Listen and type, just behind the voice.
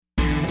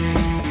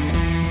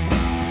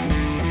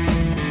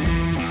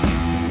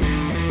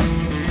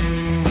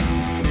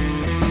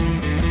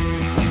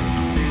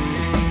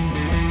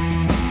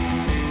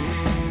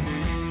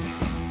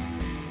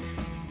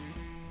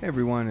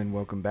everyone, and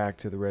welcome back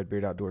to the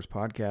Redbeard Outdoors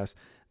podcast.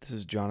 This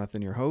is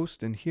Jonathan, your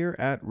host, and here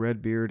at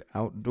Redbeard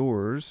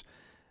Outdoors,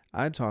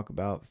 I talk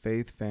about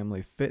faith,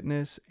 family,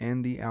 fitness,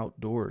 and the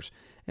outdoors,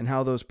 and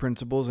how those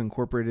principles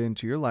incorporated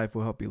into your life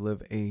will help you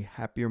live a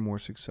happier, more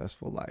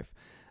successful life.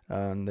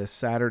 On this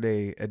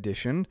Saturday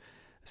edition,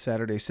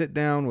 Saturday sit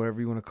down,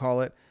 whatever you want to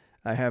call it,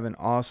 I have an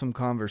awesome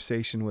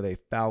conversation with a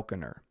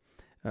falconer.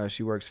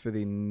 She works for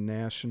the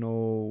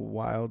National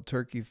Wild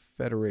Turkey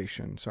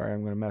Federation. Sorry,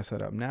 I'm going to mess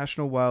that up.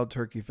 National Wild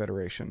Turkey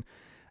Federation,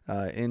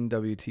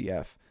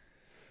 NWTF.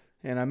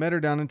 And I met her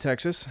down in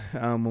Texas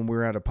when we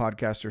were at a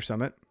podcaster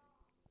summit.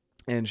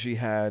 And she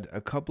had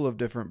a couple of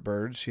different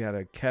birds. She had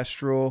a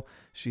kestrel.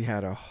 She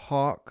had a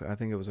hawk. I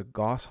think it was a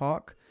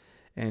goshawk.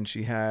 And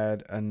she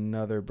had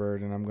another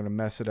bird, and I'm going to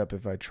mess it up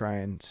if I try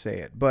and say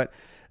it. But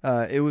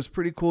it was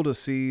pretty cool to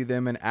see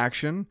them in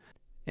action.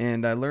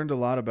 And I learned a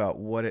lot about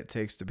what it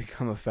takes to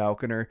become a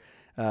falconer.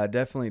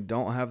 Definitely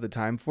don't have the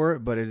time for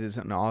it, but it is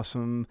an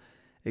awesome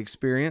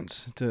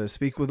experience to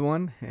speak with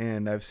one.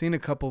 And I've seen a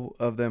couple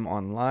of them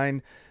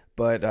online,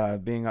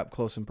 but being up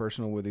close and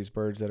personal with these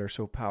birds that are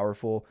so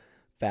powerful,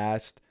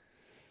 fast,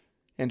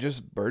 and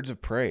just birds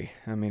of prey.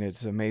 I mean,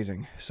 it's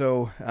amazing.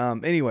 So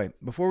anyway,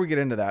 before we get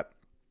into that,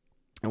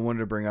 I wanted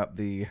to bring up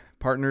the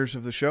partners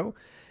of the show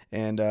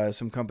and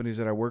some companies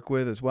that I work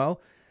with as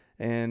well.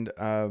 And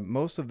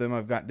most of them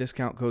I've got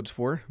discount codes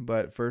for.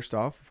 But first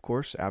off, of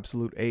course,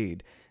 Absolute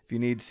Aid. If you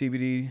need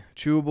CBD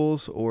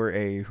chewables or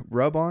a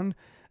rub-on,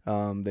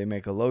 they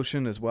make a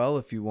lotion as well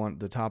if you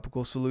want the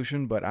topical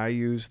solution. But I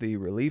use the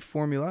Relief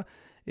formula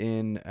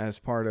as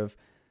part of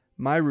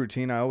my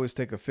routine. I always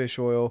take a fish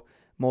oil,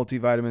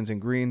 multivitamins, and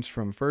greens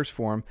from First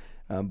Form.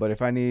 But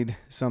if I need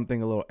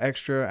something a little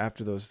extra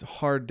after those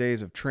hard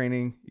days of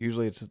training,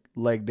 usually it's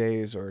leg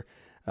days or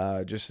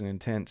just an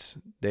intense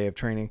day of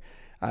training,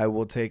 I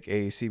will take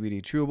a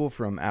CBD chewable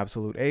from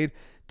Absolute Aid,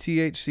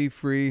 THC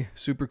free,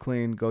 super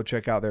clean. Go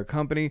check out their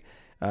company.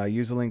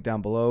 Use the link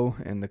down below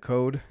and the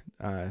code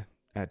at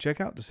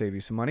checkout to save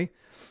you some money.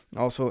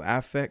 Also,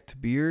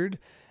 Affect Beard.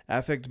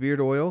 Affect Beard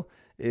Oil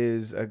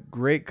is a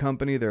great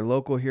company. They're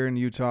local here in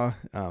Utah.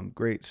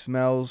 Great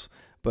smells,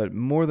 but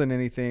more than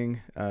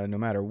anything, no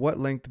matter what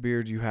length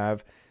beard you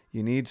have,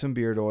 you need some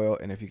beard oil.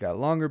 And if you got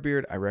longer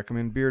beard, I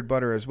recommend beard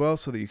butter as well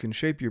so that you can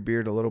shape your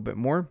beard a little bit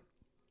more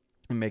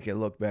and make it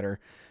look better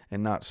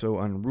and not so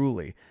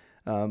unruly.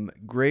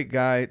 Great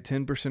guy.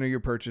 10% of your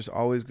purchase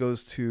always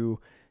goes to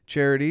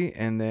charity,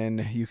 and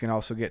then you can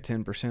also get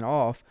 10%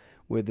 off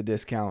with the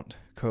discount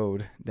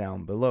code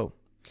down below.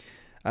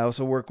 I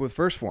also work with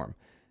First Form,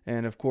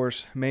 and of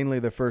course, mainly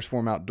the First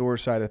Form outdoor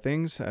side of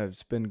things.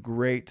 It's been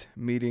great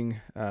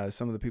meeting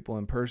some of the people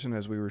in person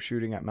as we were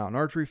shooting at Mountain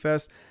Archery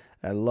Fest.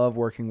 I love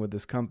working with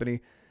this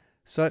company.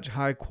 Such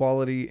high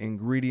quality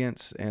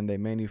ingredients, and they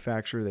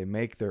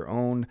make their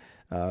own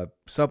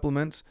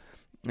supplements,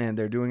 and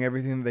they're doing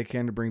everything that they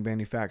can to bring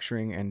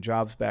manufacturing and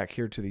jobs back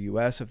here to the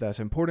U.S. if that's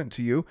important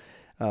to you.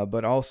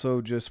 But also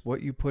just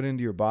what you put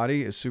into your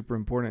body is super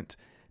important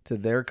to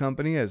their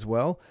company as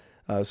well.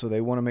 So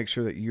they want to make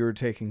sure that you're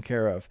taken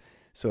care of.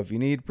 So if you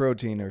need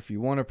protein, or if you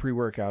want a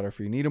pre-workout, or if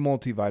you need a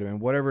multivitamin,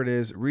 whatever it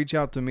is, reach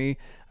out to me.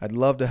 I'd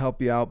love to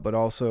help you out. But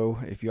also,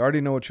 if you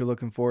already know what you're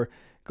looking for,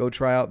 go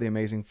try out the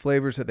amazing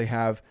flavors that they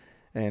have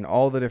and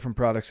all the different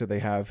products that they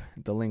have.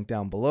 The link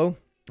down below.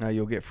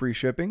 You'll get free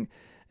shipping.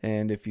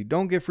 And if you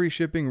don't get free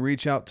shipping,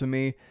 reach out to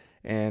me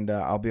and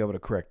I'll be able to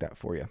correct that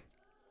for you.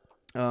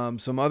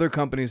 Some other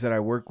companies that I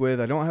work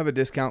with, I don't have a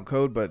discount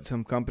code, but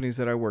some companies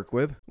that I work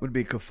with would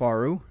be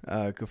Kifaru.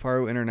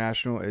 Kifaru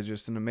International is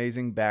just an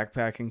amazing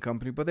backpacking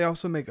company, but they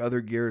also make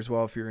other gear as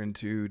well if you're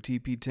into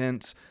teepee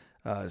tents,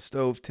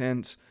 stove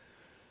tents.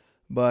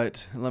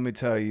 But let me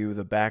tell you,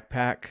 the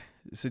backpack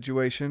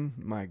situation,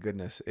 my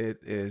goodness, it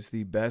is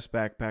the best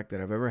backpack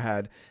that I've ever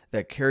had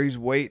that carries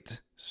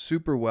weight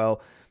super well.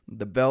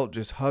 The belt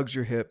just hugs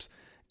your hips.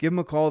 Give them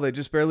a call. They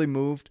just barely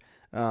moved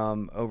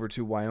over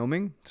to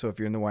Wyoming. So if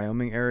you're in the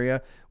Wyoming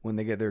area, when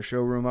they get their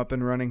showroom up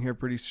and running here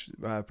pretty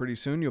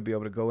soon, you'll be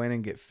able to go in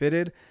and get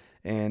fitted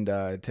and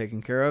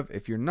taken care of.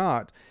 If you're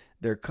not,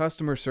 their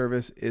customer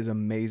service is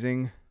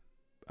amazing.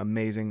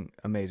 Amazing.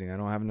 I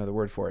don't have another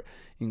word for it.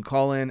 You can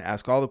call in,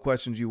 ask all the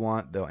questions you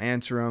want. They'll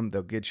answer them.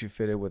 They'll get you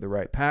fitted with the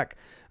right pack.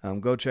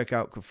 Go check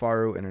out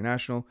Kifaru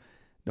International.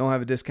 Don't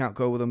have a discount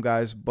code with them,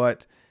 guys,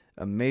 but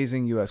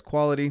amazing U.S.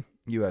 quality,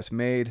 U.S.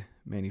 made,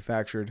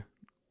 manufactured.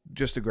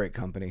 Just a great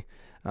company.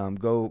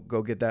 Go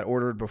get that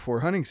ordered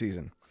before hunting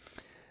season.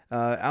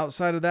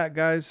 Outside of that,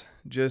 guys,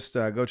 just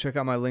go check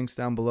out my links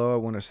down below. I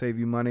want to save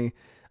you money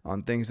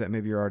on things that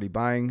maybe you're already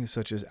buying,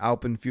 such as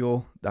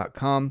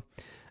alpenfuel.com.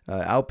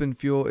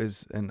 Alpenfuel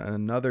is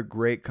another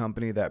great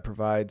company that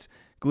provides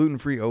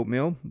gluten-free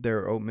oatmeal.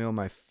 Their oatmeal,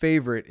 my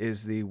favorite,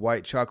 is the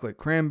white chocolate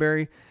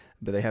cranberry,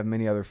 but they have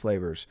many other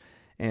flavors.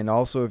 And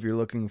also, if you're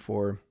looking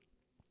for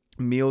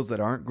meals that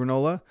aren't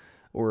granola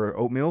or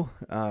oatmeal,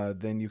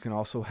 then you can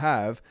also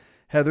have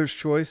Heather's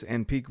Choice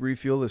and Peak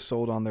Refuel is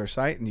sold on their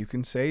site, and you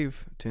can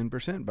save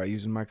 10% by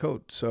using my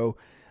code. So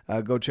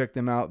go check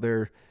them out.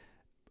 They're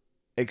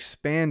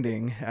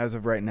expanding as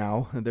of right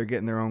now. They're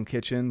getting their own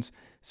kitchens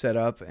set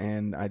up,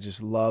 and I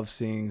just love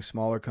seeing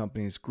smaller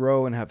companies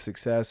grow and have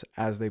success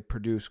as they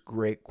produce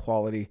great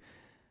quality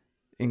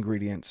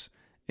ingredients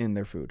in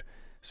their food.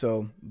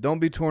 So don't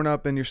be torn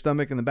up in your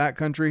stomach in the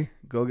backcountry.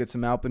 Go get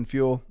some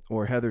Alpenfuel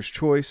or Heather's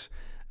Choice,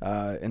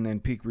 and then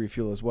Peak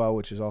Refuel as well,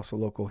 which is also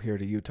local here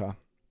to Utah.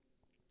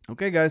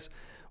 Okay, guys.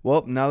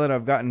 Well, now that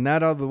I've gotten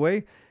that out of the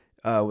way,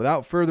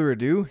 without further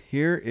ado,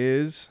 here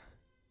is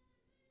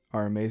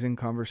our amazing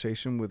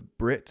conversation with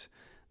Britt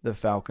the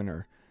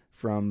Falconer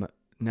from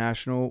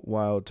National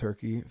Wild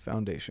Turkey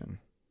Foundation.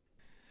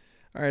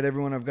 All right,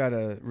 everyone, I've got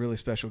a really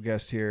special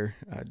guest here,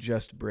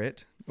 just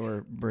Britt,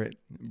 or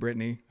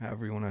Brittany,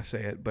 however you want to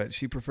say it, but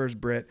she prefers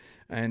Britt,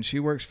 and she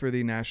works for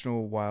the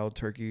National Wild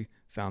Turkey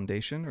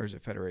Foundation, or is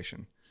it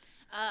Federation?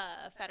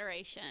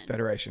 Federation.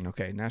 Federation,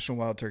 okay, National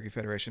Wild Turkey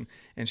Federation,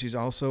 and she's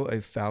also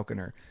a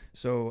falconer.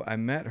 So I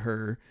met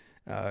her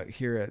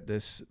here at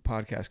this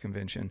podcast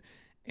convention,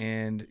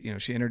 and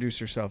she introduced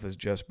herself as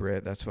just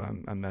Britt. That's why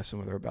I'm messing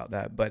with her about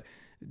that. But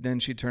then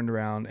she turned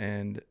around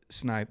and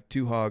sniped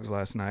 2 hogs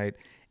last night,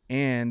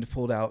 and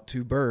pulled out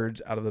 2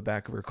 birds out of the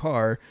back of her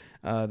car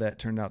that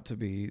turned out to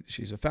be,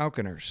 she's a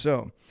falconer.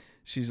 So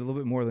she's a little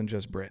bit more than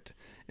just Britt.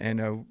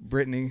 And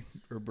Brittany,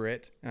 or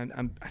Britt, and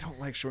I don't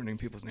like shortening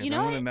people's names. I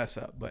don't want to mess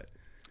up, but.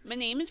 My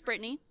name is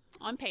Brittany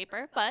on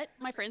paper, but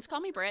my friends call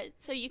me Britt,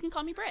 so you can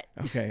call me Britt.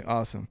 Okay,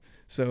 awesome.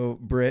 So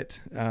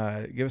Britt,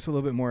 give us a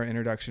little bit more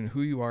introduction,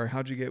 who you are,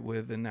 how'd you get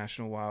with the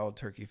National Wild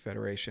Turkey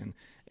Federation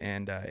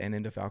and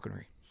into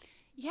falconry?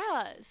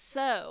 Yeah,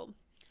 so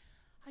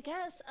I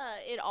guess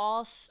it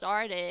all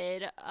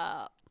started,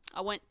 I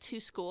went to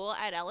school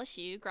at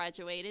LSU,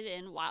 graduated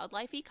in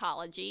wildlife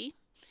ecology,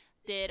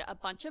 did a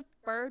bunch of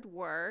bird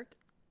work,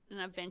 and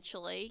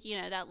eventually,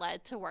 that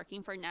led to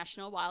working for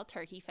National Wild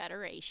Turkey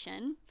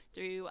Federation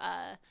through,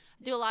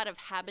 do a lot of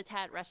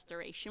habitat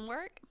restoration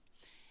work.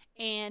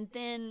 And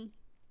then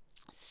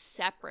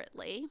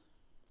separately,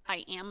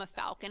 I am a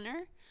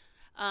falconer.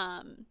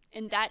 And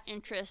that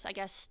interest, I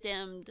guess,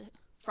 stemmed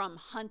from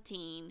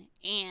hunting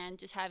and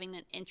just having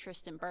an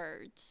interest in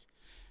birds.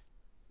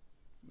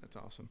 That's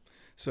awesome.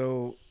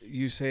 So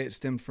you say it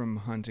stemmed from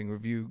hunting.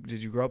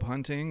 Did you grow up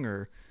hunting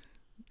or?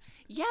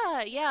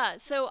 Yeah.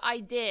 So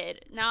I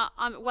did. Now,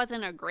 I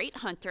wasn't a great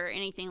hunter or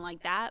anything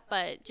like that,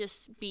 but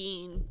just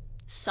being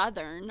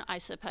Southern, I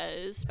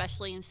suppose,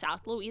 especially in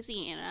South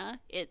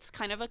Louisiana, it's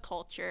kind of a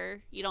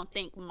culture. You don't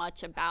think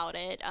much about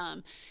it.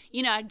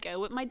 I'd go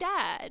with my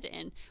dad,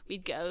 and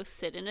we'd go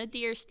sit in a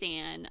deer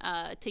stand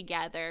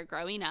together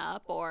growing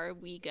up, or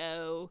we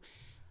go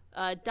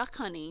duck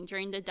hunting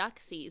during the duck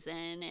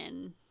season,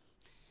 and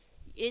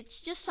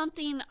it's just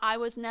something I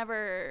was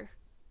never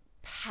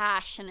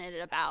passionate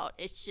about.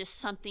 It's just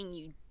something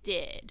you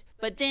did,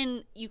 but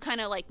then you kind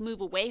of move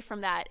away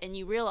from that and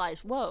you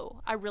realize,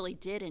 whoa, I really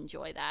did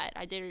enjoy that.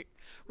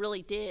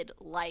 Really did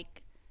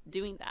like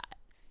doing that,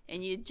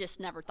 and you just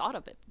never thought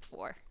of it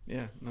before.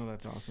 Yeah, no,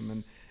 that's awesome.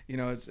 And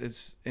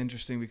it's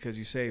interesting because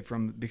you say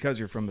because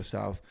you're from the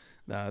South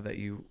that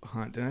you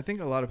hunt, and I think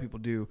a lot of people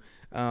do.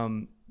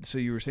 So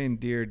you were saying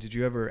deer. Did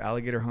you ever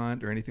alligator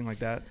hunt or anything like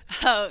that?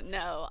 Oh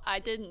no, I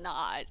did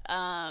not.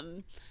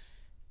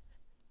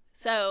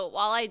 So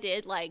while I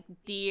did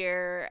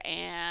deer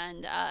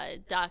and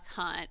duck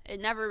hunt, it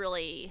never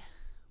really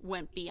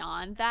went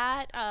beyond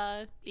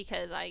that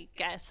because I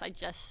guess I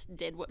just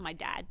did what my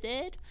dad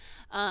did.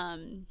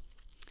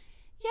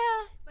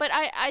 Yeah, but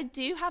I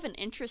do have an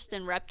interest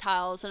in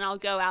reptiles, and I'll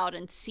go out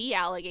and see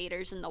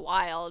alligators in the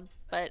wild,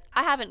 but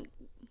I haven't,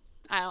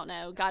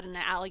 gotten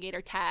an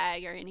alligator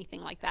tag or anything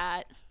like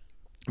that.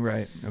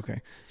 Right.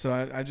 Okay. So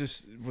I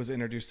just was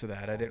introduced to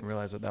that. I didn't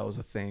realize that was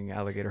a thing,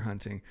 alligator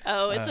hunting.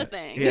 Oh, it's a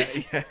thing. Yeah,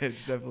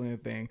 it's definitely a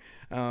thing.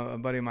 A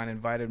buddy of mine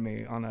invited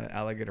me on an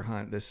alligator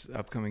hunt this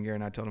upcoming year,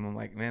 and I told him, I'm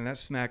like, man,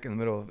 that's smack in the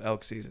middle of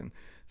elk season.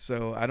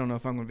 So I don't know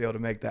if I'm going to be able to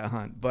make that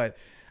hunt, but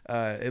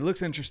it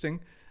looks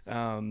interesting.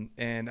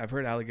 And I've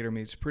heard alligator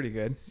meat's pretty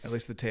good, at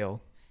least the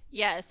tail.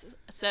 Yes.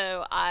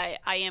 So I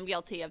am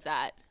guilty of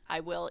that. I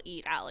will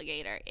eat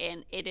alligator,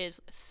 and it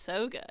is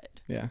so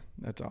good. Yeah,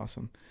 that's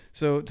awesome.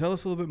 So tell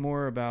us a little bit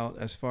more about,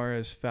 as far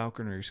as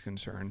falconry is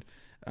concerned,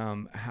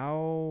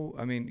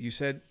 you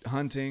said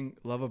hunting,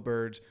 love of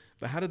birds,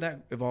 but how did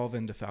that evolve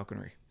into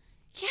falconry?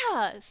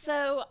 Yeah,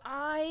 so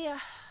I'm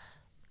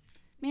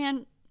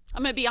going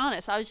to be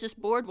honest, I was just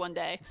bored one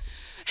day,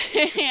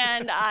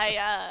 and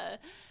I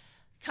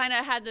kind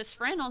of had this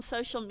friend on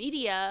social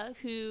media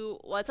who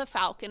was a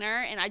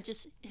falconer, and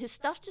his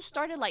stuff just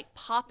started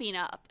popping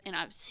up, and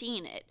I've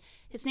seen it.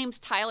 His name's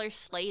Tyler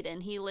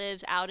Sladen. He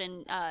lives out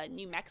in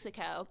New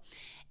Mexico,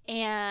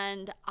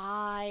 and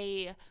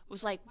I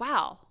was like,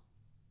 wow,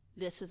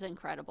 this is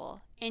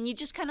incredible. And you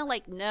just kind of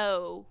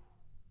know,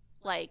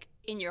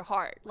 in your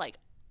heart,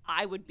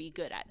 I would be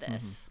good at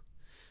this. Mm-hmm.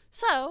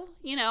 So,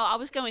 I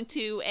was going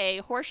to a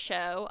horse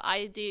show.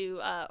 I did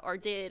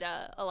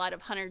a lot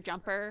of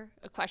hunter-jumper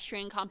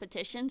equestrian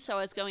competitions. So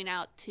I was going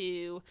out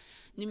to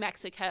New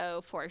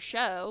Mexico for a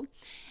show.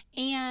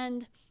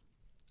 And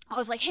I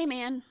was like, hey,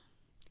 man,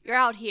 you're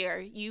out here,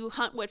 you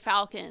hunt with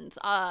falcons.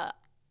 I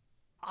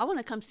want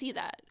to come see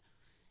that.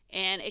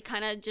 And it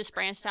kind of just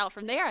branched out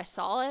from there. I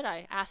saw it.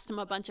 I asked him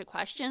a bunch of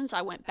questions.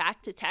 I went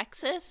back to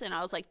Texas and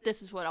I was like,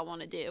 this is what I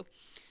want to do.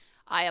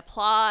 I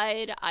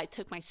applied. I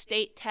took my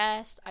state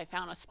test. I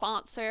found a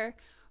sponsor,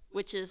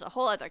 which is a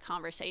whole other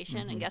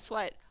conversation. And guess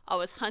what? I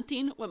was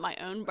hunting with my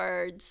own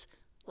birds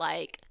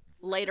like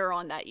later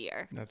on that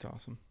year. That's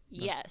awesome.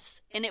 Yes.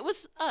 And it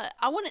was,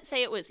 I wouldn't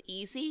say it was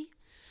easy,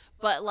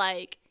 but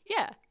like,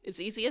 yeah, as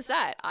easy as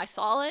that. I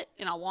saw it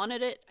and I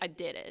wanted it. I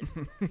did it.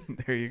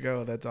 There you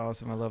go. That's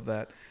awesome. I love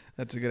that.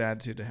 That's a good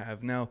attitude to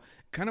have. Now,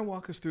 kind of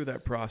walk us through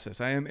that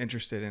process. I am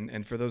interested in,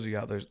 and for those of you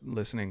out there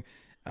listening,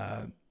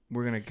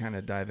 we're going to kind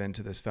of dive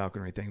into this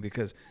falconry thing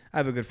because I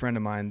have a good friend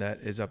of mine that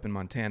is up in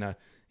Montana.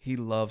 He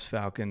loves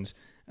falcons,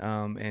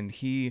 and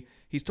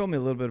he's told me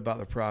a little bit about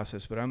the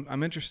process, but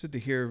I'm interested to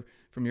hear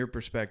from your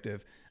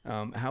perspective.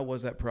 How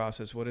was that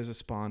process? What is a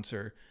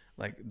sponsor?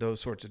 Like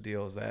those sorts of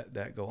deals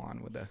that go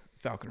on with the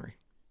falconry.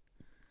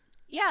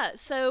 Yeah,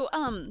 so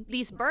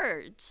these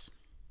birds,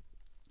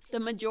 the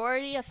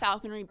majority of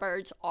falconry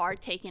birds are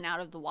taken out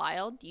of the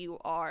wild. You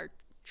are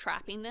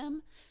trapping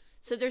them.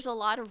 So there's a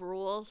lot of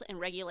rules and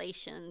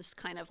regulations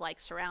kind of like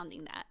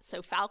surrounding that.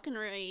 So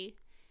falconry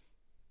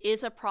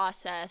is a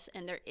process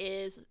and there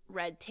is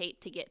red tape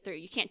to get through.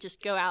 You can't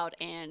just go out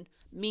and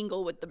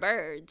mingle with the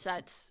birds.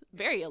 That's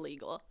very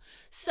illegal.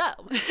 So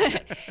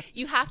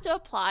you have to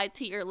apply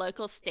to your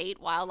local state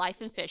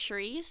wildlife and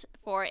fisheries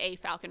for a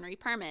falconry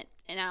permit.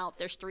 And now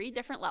there's 3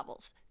 different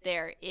levels.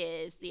 There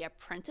is the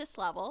apprentice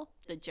level,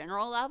 the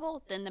general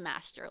level, then the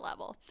master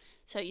level.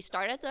 So you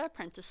start at the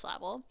apprentice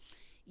level,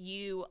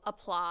 you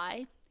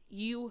apply,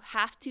 you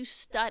have to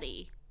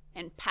study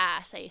and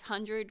pass a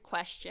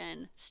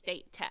 100-question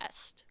state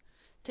test.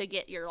 To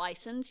get your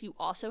license, you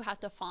also have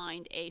to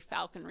find a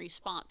falconry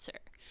sponsor.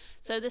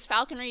 So this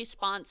falconry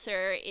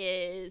sponsor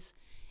is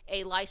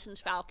a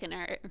licensed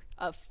falconer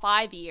of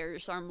 5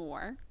 years or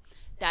more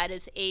that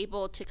is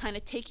able to kind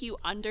of take you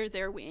under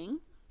their wing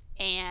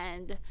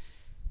and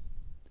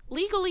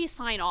legally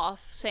sign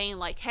off saying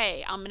like,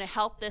 hey, I'm going to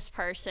help this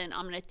person.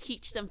 I'm going to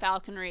teach them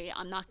falconry.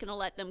 I'm not going to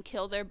let them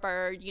kill their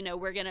bird. You know,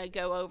 we're going to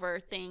go over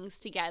things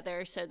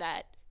together so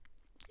that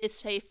it's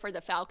safe for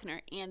the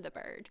falconer and the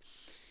bird.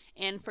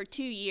 And for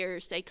 2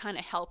 years, they kind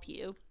of help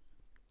you.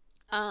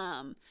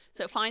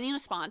 So finding a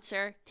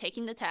sponsor,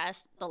 taking the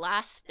test, the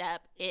last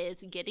step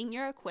is getting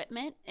your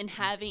equipment and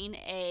having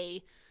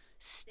a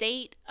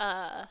state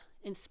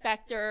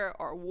inspector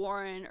or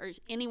warden or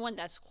anyone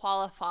that's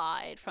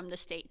qualified from the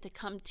state to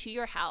come to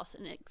your house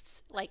and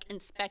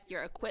inspect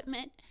your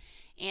equipment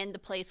and the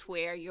place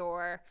where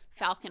your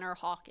falcon or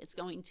hawk is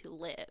going to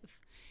live.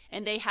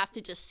 And they have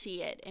to just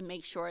see it and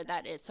make sure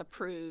that it's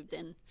approved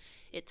and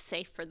it's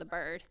safe for the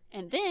bird.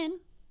 And then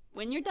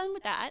when you're done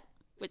with that,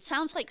 which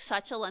sounds like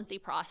such a lengthy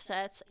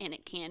process, and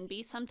it can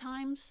be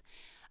sometimes,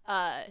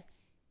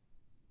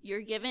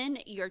 you're given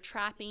your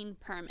trapping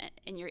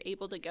permit and you're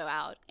able to go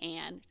out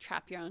and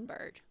trap your own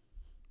bird.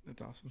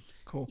 That's awesome.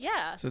 Cool.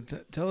 Yeah. So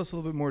tell us a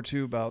little bit more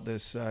too about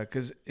this,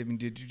 because I mean,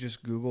 did you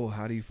just Google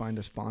how do you find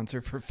a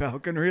sponsor for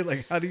falconry?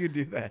 Like, how do you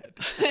do that?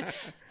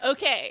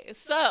 Okay,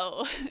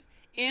 so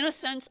in a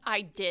sense,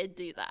 I did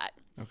do that.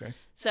 Okay.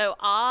 So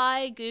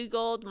I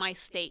Googled my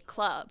state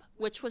club,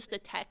 which was the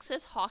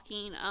Texas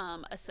Hawking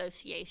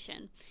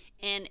Association.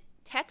 And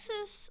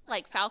Texas,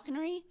 like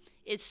falconry,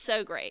 is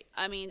so great.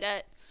 I mean,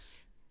 that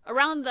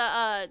around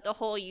the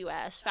whole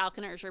U.S.,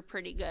 falconers are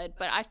pretty good.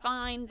 But I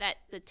find that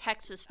the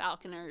Texas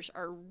falconers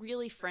are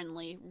really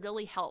friendly,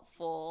 really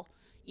helpful.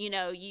 You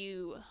know,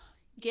 you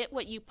get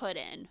what you put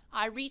in.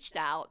 I reached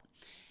out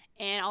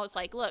and I was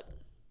like, look,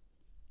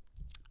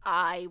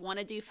 I want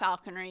to do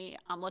falconry.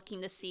 I'm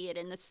looking to see it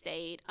in the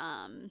state.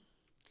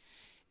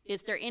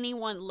 Is there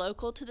anyone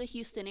local to the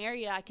Houston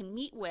area I can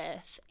meet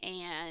with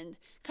and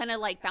kind of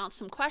like bounce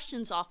some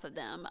questions off of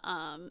them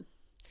and,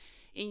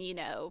 you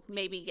know,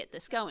 maybe get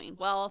this going?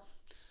 Well,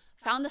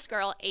 found this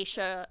girl,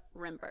 Aisha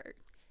Rimberg,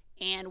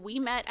 and we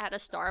met at a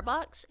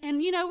Starbucks.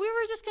 And, you know, we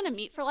were just going to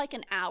meet for like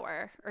an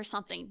hour or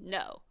something.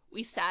 No,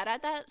 we sat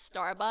at that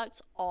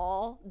Starbucks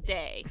all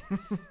day.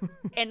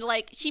 And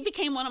like, she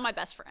became one of my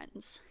best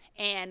friends.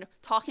 And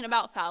talking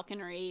about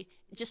falconry,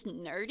 just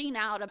nerding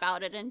out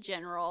about it in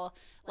general,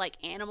 like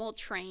animal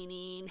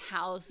training,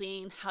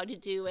 housing, how to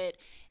do it.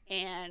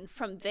 And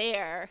from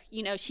there,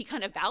 you know, she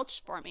kind of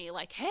vouched for me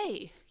like,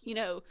 hey, you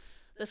know,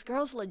 this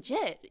girl's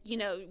legit. You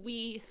know,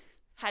 we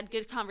had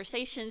good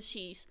conversations.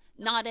 She's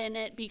not in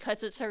it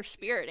because it's her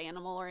spirit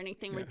animal or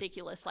anything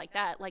ridiculous like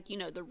that. Like, you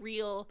know, the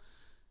real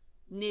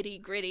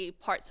nitty gritty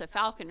parts of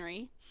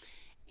falconry.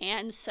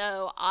 And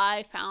so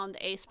I found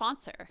a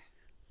sponsor.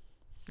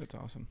 That's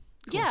awesome.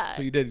 Cool. Yeah.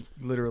 So you did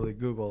literally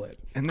Google it.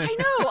 And then I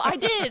know, I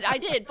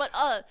did. But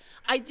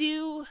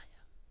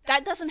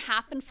that doesn't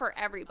happen for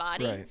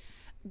everybody. Right.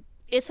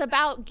 It's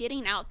about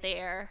getting out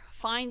there,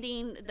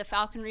 finding the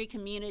falconry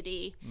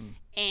community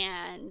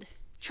and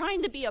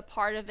trying to be a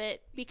part of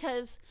it,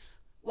 because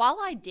while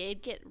I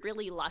did get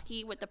really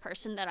lucky with the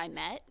person that I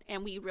met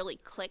and we really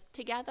clicked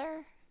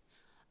together,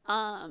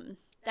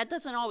 that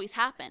doesn't always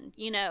happen.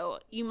 You know,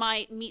 you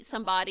might meet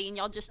somebody and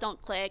y'all just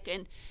don't click,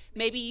 and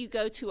maybe you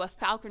go to a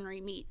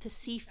falconry meet to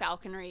see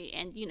falconry,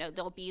 and, you know,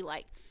 there'll be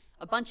like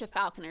a bunch of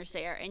falconers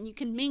there, and you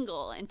can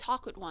mingle and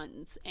talk with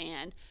ones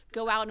and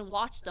go out and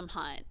watch them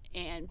hunt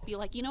and be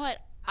like, you know what,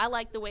 I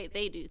like the way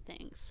they do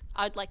things.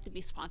 I'd like to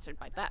be sponsored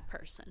by that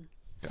person.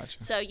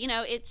 Gotcha. So, you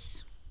know,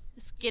 it's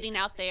getting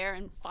out there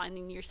and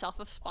finding yourself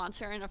a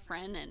sponsor and a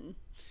friend, and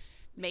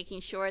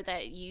making sure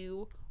that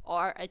you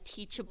are a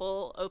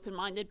teachable,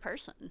 open-minded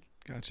person.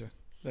 Gotcha.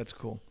 That's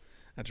cool.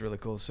 That's really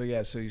cool. So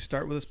yeah, so you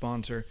start with a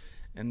sponsor,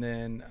 and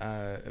then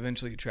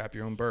eventually you trap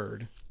your own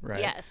bird, right?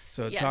 Yes.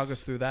 So talk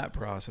us through that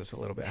process a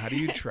little bit. How do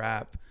you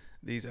trap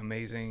these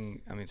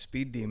amazing,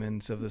 speed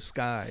demons of the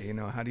sky? You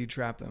know, how do you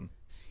trap them?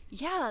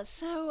 Yeah,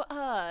 so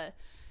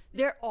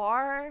there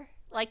are,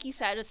 like you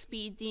said, a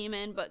speed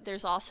demon, but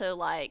there's also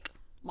like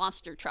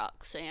monster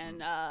trucks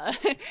and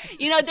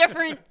you know,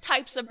 different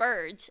types of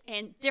birds,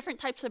 and different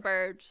types of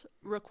birds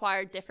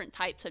require different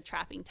types of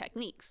trapping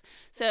techniques.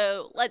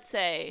 So let's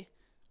say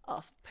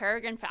a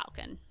peregrine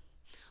falcon.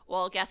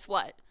 Well, guess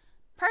what?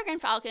 Peregrine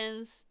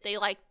falcons, they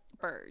like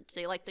birds.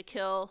 They like to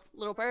kill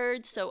little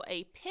birds. So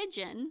a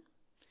pigeon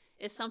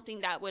is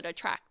something that would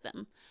attract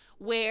them.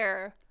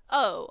 Where,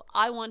 oh,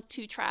 I want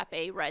to trap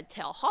a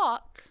red-tailed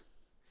hawk.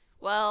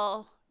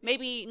 Well,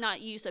 maybe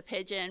not use a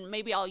pigeon.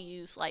 Maybe I'll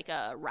use like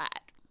a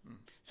rat.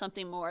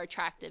 Something more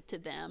attractive to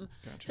them.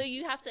 Gotcha. So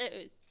you have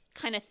to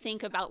kind of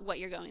think about what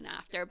you're going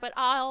after. But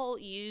I'll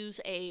use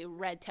a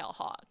red-tailed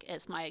hawk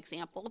as my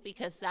example,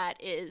 because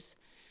that is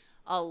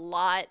a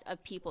lot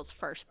of people's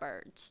first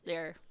birds.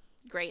 They're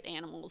great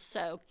animals.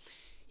 So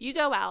you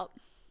go out,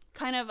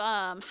 kind of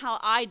how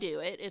I do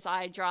it is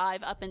I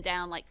drive up and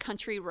down like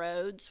country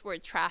roads where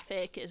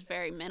traffic is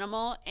very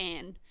minimal.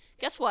 And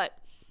guess what?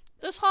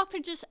 Those hawks are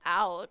just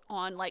out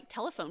on like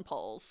telephone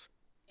poles,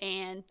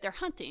 and they're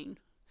hunting.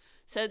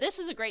 So this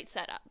is a great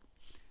setup.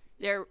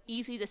 They're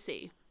easy to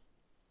see.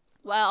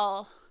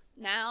 Well,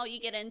 now you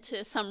get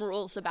into some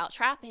rules about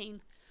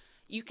trapping.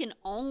 You can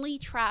only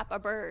trap a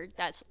bird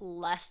that's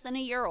less than a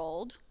year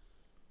old,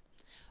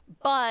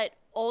 but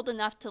old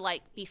enough to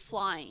like be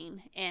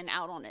flying and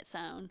out on its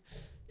own.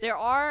 There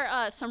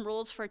are some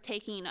rules for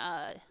taking,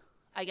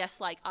 I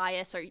guess, like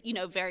eyas or, you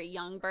know, very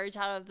young birds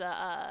out of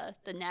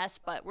the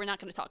nest, but we're not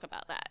going to talk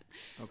about that.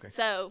 Okay.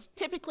 So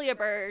typically a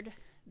bird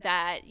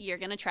that you're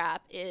going to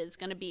trap is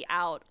going to be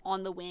out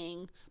on the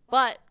wing,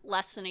 but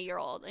less than a year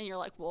old. And you're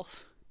like, well,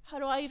 how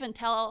do I even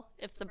tell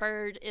if the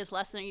bird is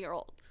less than a year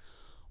old?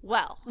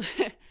 Well,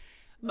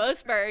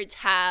 most birds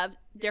have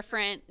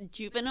different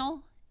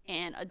juvenile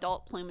and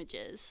adult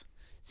plumages.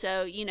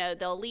 So, you know,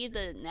 they'll leave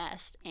the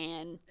nest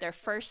and their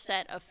first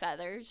set of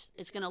feathers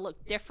is going to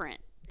look different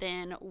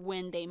than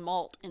when they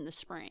molt in the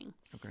spring.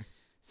 Okay.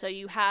 So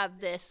you have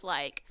this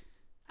like,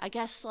 I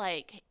guess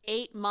like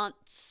 8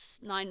 months,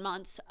 9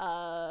 months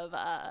of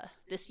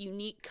this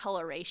unique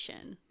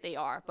coloration they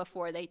are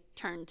before they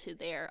turn to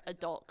their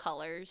adult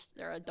colors,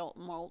 their adult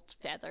molt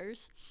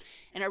feathers.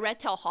 And a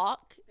red-tailed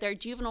hawk, their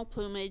juvenile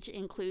plumage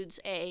includes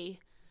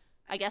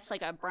I guess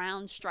like a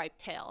brown striped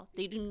tail.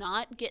 They do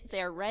not get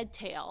their red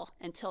tail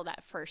until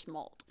that first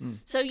molt.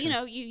 So, you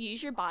know, you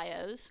use your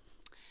bios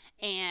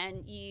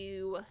and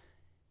you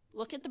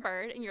look at the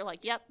bird and you're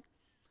like, yep,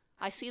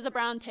 I see the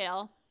brown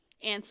tail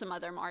and some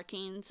other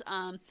markings.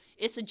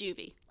 It's a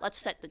juvie. Let's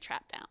set the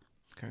trap down.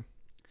 Okay.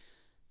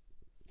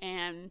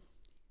 And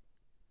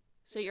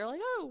so you're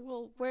like, oh,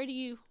 well, where do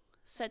you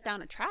set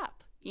down a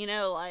trap? You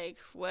know, like,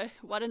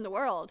 what in the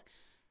world?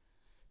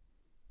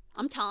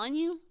 I'm telling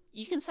you,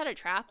 you can set a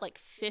trap like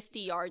 50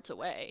 yards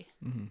away.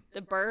 Mm-hmm.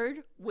 The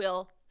bird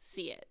will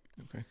see it.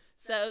 Okay.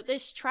 So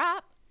this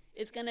trap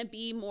is going to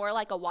be more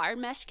like a wire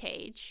mesh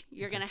cage.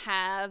 You're going to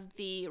have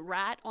the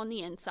rat on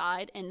the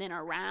inside, and then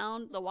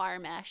around the wire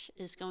mesh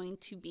is going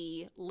to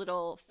be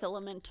little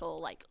filamental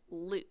like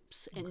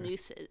loops and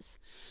nooses.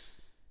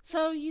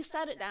 So you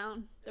set it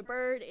down. The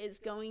bird is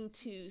going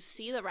to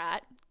see the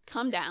rat,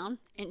 come down,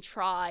 and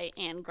try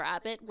and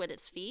grab it with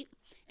its feet.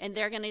 And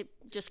they're going to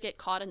just get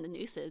caught in the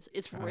nooses.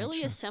 It's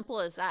really as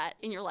simple as that.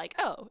 And you're like,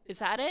 oh, is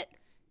that it?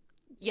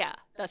 Yeah,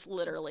 that's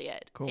literally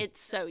it. Cool.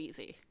 It's so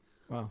easy.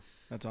 Wow,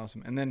 that's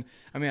awesome. And then,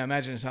 I mean, I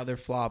imagine it's how they're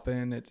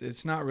flopping.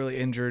 It's not really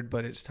injured,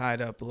 but it's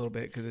tied up a little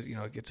bit because it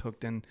gets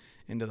hooked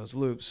into those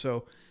loops.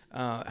 So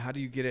how do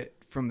you get it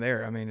from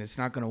there? I mean, it's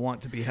not going to want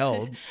to be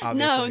held,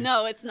 obviously.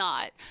 No, it's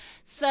not.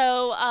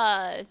 So,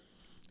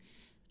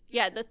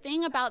 yeah, the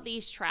thing about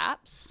these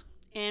traps,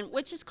 and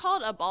which is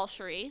called a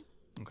balcherie,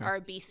 or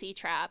a BC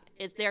trap,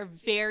 is they're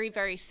very,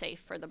 very safe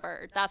for the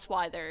bird. That's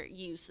why they're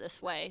used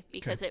this way,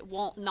 because it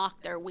won't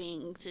knock their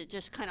wings. It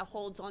just kind of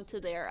holds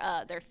onto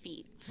their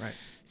feet. Right.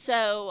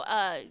 So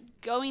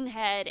going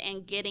ahead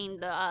and getting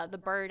the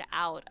bird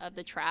out of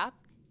the trap,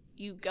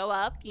 you go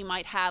up, you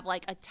might have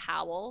like a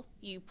towel,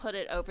 you put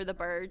it over the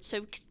bird.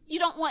 So you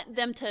don't want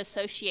them to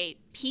associate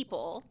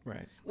people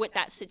with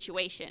that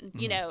situation. Mm-hmm.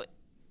 You know,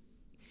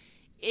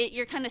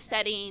 you're kind of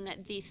setting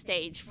the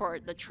stage for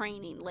the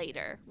training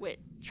later with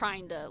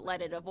trying to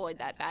let it avoid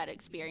that bad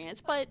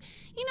experience. But,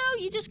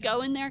 you just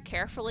go in there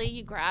carefully,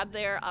 you grab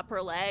their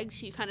upper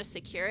legs, you kind of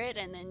secure it,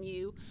 and then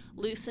you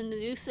loosen the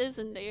nooses,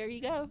 and there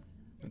you go.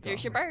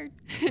 There's your bird.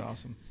 That's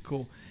awesome.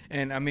 Cool.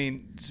 And I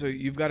mean, so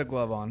you've got a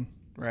glove on,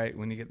 right,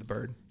 when you get the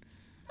bird?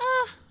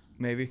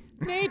 Maybe.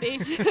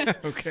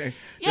 Okay.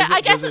 Yeah, I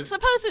guess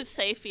suppose it's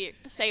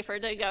safer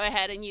to go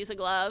ahead and use a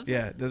glove.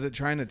 Yeah. Does it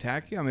try and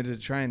attack you? I mean, does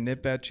it try and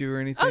nip at you or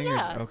anything? Oh,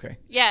 yeah. Okay.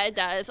 Yeah, it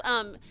does.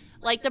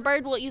 Like the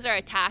bird will either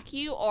attack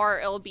you or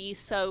it'll be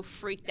so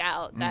freaked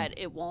out that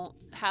it won't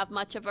have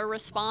much of a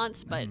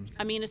response. But,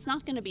 I mean, it's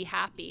not going to be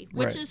happy,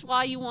 which is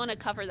why you want to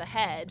cover the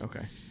head.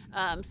 Okay.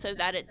 So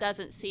that it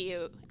doesn't see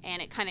you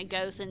and it kind of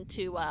goes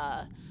into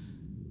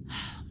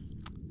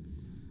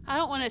I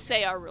don't want to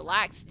say a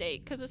relaxed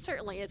state because it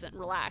certainly isn't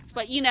relaxed,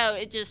 but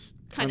it just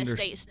kind of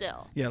stays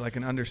still. Yeah, like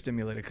an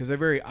understimulated, because they're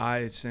very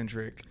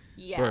eye-centric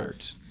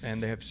birds,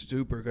 and they have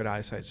super good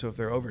eyesight. So if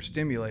they're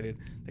overstimulated,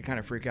 they kind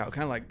of freak out.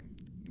 Kind of like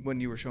when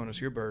you were showing us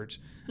your birds,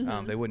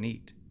 they wouldn't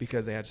eat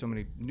because they had so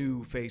many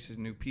new faces,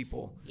 new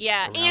people.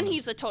 Yeah, and them.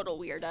 He's a total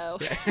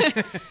weirdo.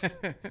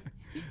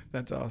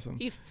 That's awesome.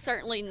 He's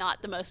certainly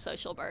not the most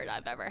social bird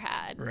I've ever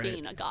had, Right.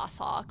 being a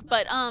goshawk.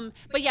 But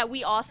yeah,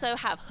 we also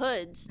have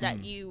hoods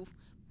that you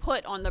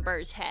put on the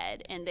bird's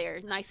head, and they're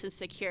nice and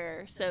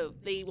secure so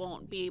they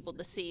won't be able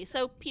to see.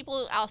 So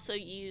people also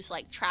use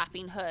like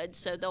trapping hoods,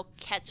 so they'll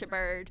catch a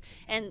bird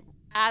and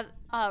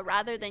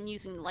rather than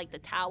using like the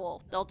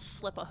towel, they'll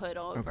slip a hood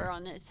over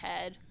on its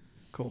head.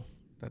 Cool.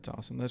 That's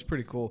awesome. That's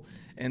pretty cool.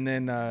 And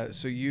then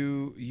so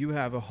you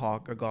have a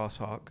hawk, a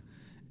goshawk,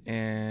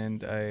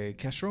 and a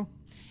kestrel?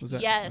 Was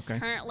that? Yes, okay.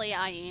 currently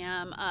I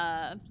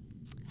am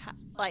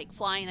like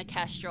flying a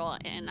kestrel,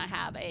 and I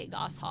have a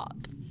goshawk.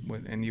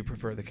 And you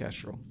prefer the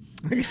kestrel?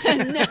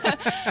 No.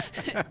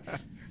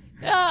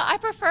 I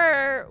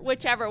prefer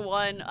whichever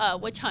one,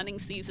 which hunting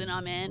season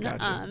I'm in.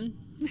 Gotcha.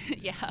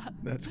 Yeah.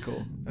 That's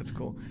cool. That's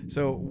cool.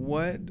 So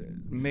what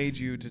made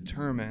you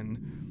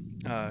determine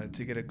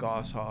to get a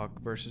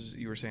goshawk versus,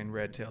 you were saying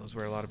red tail is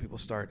where a lot of people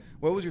start.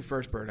 What was your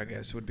first bird, I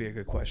guess, would be a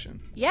good question.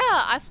 Yeah,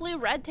 I flew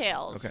red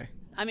tails. Okay.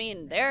 I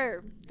mean,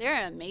 they're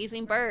an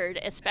amazing bird,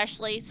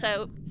 especially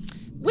so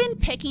when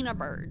picking a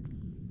bird,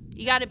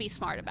 you got to be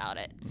smart about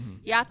it.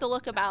 You have to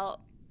look about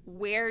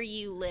where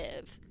you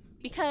live,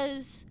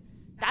 because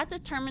that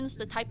determines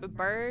the type of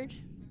bird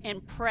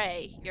and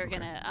prey you're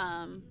going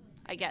to,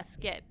 I guess,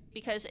 get.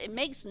 Because it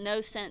makes no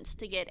sense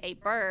to get a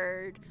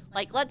bird,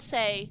 like let's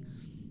say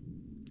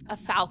a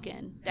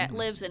falcon that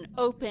lives in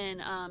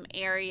open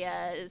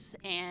areas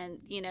and,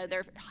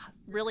 they're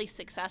really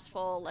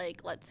successful,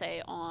 like let's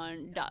say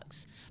on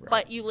ducks. Right.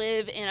 But you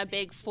live in a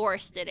big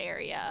forested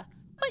area,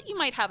 but you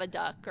might have a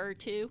duck or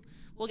two.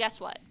 Well, guess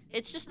what?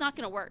 It's just not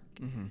going to work.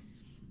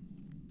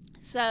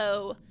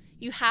 So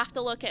you have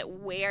to look at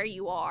where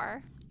you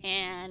are.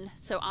 And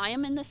so I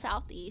am in the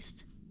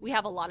southeast. We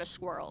have a lot of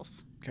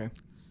squirrels. Okay.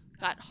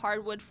 Got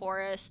hardwood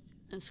forest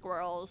and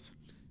squirrels.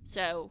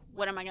 So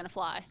what am I going to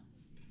fly?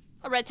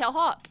 A red-tailed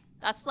hawk.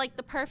 That's like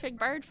the perfect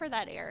bird for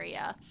that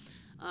area.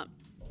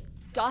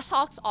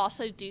 Goshawks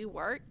also do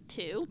work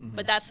too,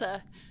 but that's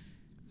a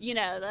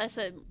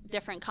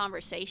different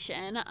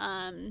conversation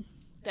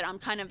that I'm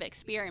kind of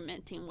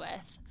experimenting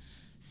with.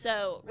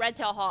 So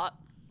red-tailed hawk,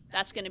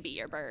 that's going to be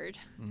your bird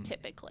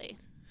typically.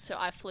 So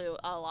I flew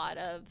a lot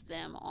of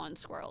them on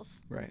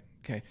squirrels. Right.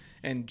 Okay.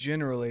 And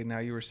generally, now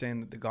you were saying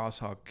that the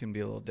goshawk can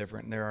be a little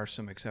different. And there are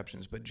some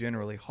exceptions, but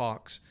generally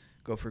hawks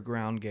go for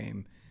ground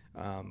game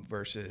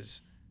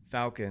versus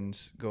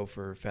falcons go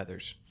for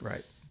feathers,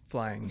 right?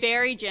 Flying.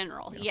 Very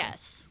general, Okay.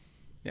 yes.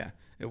 Yeah.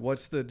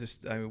 What's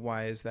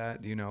why is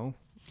that? Do you know?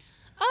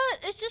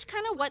 It's just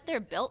kind of what they're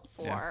built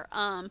for.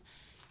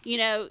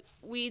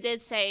 We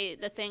did say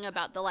the thing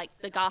about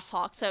the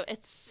goshawk. So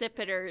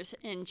accipiters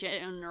in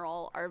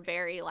general are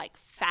very like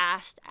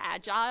fast,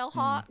 agile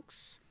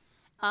hawks.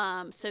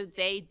 So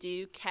they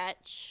do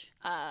catch,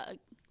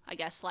 I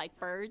guess, like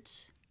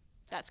birds.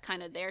 That's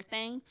kind of their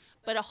thing.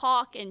 But a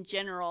hawk in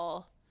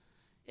general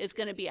is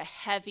going to be a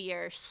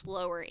heavier,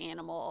 slower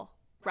animal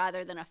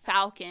rather than a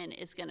falcon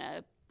is going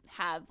to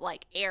have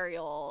like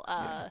aerial,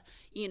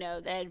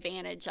 the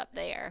advantage up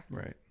there.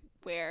 Right.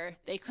 Where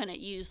they couldn't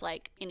use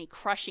like any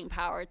crushing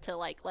power to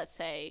like, let's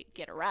say,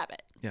 get a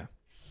rabbit. Yeah.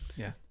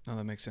 Yeah. No,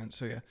 that makes sense.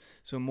 So yeah.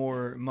 So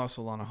more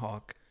muscle on a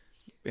hawk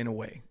in a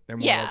way. They're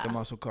more like the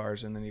muscle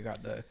cars, and then you got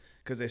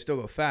because they still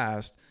go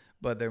fast,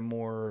 but they're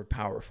more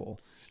powerful.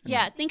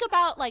 Yeah. Think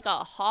about like a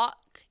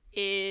hawk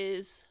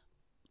is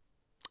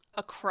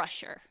a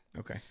crusher.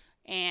 Okay.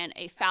 And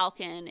a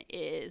falcon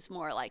is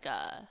more like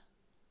a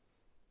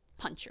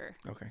puncher.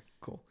 Okay,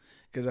 cool.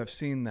 Because I've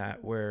seen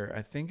that where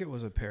I think it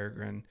was a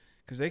peregrine,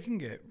 because they can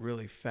get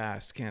really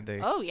fast, can't they?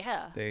 Oh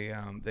yeah.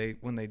 They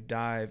when they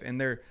dive,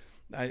 and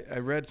I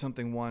read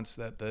something once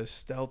that the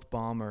stealth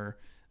bomber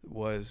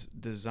was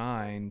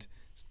designed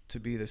to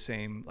be the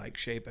same like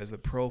shape as the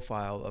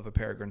profile of a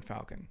peregrine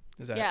falcon.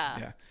 Is that yeah?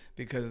 Yeah,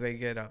 because they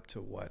get up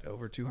to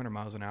over 200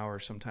 miles an hour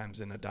sometimes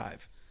in a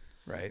dive,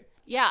 right?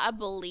 Yeah, I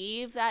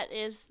believe that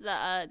is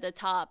the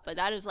top, but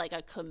that is like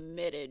a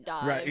committed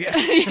dive. Right. Yeah.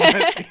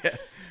 Yeah.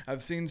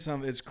 I've seen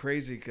some. It's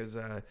crazy because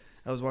I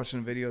was watching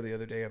a video the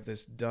other day of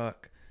this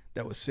duck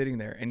that was sitting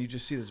there, and you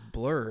just see this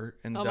blur,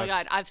 and oh my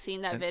God, I've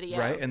seen that video.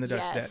 Right, and the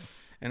duck's dead.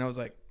 Yes. And I was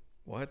like,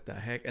 what the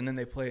heck? And then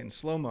they play it in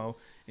slow mo,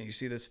 and you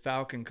see this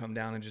falcon come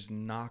down and just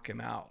knock him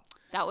out.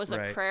 That was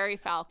Right. a prairie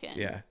falcon.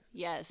 Yeah.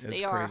 Yes, It was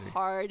they are crazy.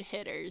 hard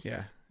hitters.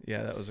 Yeah,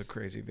 yeah, that was a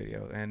crazy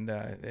video, and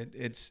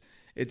it's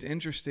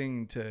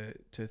interesting to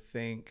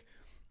think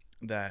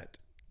that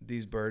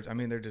these birds, I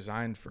mean, they're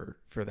designed for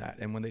that,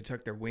 and when they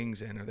tuck their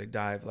wings in or they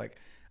dive, like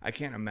I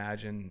can't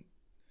imagine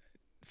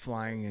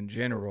flying in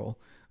general,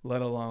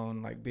 let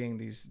alone like being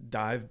these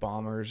dive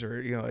bombers or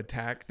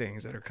attack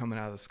things that are coming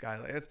out of the sky.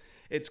 Like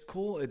it's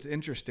cool. It's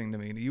interesting to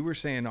me. You were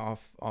saying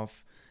off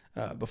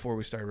before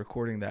we started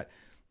recording that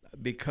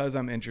because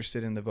I'm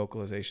interested in the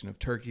vocalization of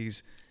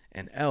turkeys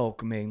and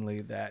elk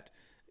mainly, that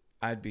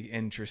I'd be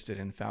interested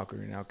in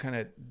falconry. Now kind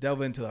of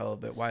delve into that a little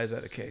bit. Why is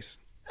that the case?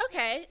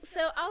 Okay,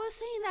 so I was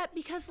saying that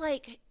because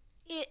like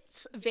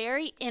it's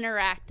very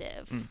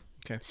interactive.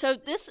 Okay. So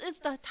this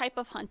is the type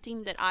of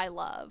hunting that I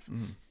love.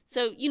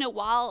 So,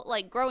 while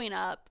like growing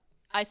up,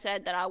 I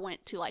said that I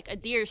went to like a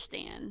deer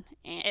stand,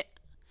 and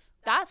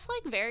that's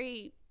like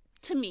very,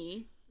 to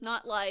me,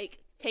 not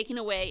like taking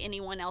away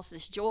anyone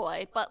else's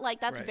joy, but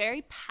like that's Right.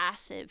 very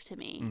passive to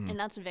me, and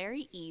that's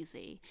very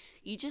easy.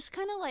 You just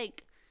kind of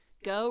like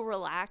go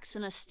relax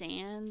in a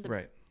stand. The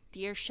Right.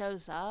 deer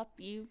shows up,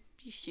 you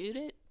shoot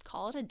it,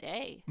 call it a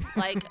day.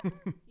 Like,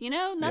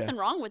 nothing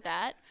wrong with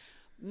that.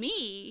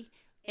 Me,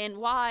 and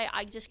why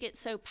I just get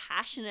so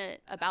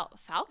passionate about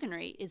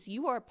falconry is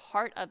you are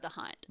part of the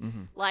hunt.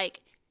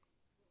 Like,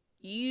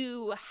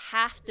 you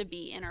have to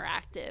be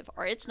interactive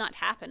or it's not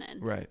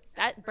happening. Right.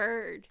 That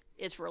bird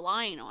is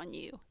relying on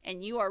you,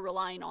 and you are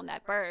relying on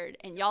that bird,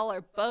 and y'all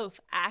are both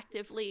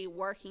actively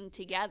working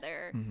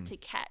together to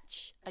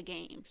catch a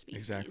game species.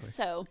 Exactly.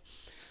 So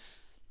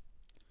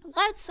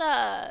let's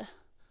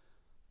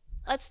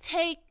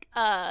take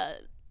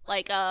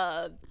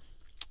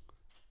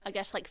I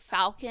guess like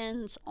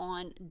falcons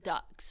on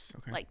ducks,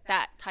 Okay. like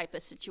that type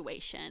of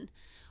situation.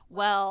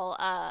 Well,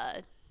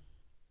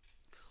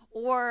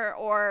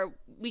 or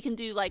we can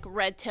do like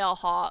red-tailed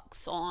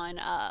hawks on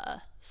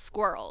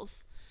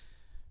squirrels.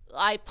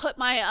 I put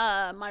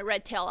my my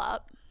red tail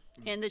up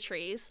in the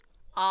trees.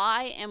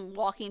 I am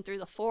walking through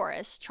the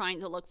forest trying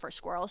to look for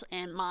squirrels,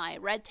 and my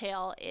red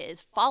tail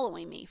is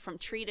following me from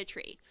tree to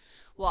tree.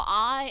 Well,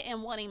 I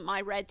am wanting my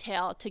red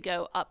tail to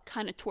go up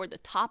kind of toward the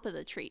top of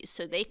the trees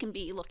so they can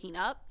be looking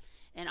up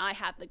and I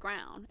have the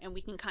ground and we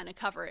can kind of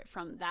cover it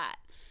from that.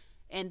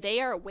 And they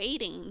are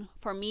waiting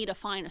for me to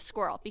find a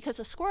squirrel because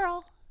a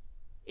squirrel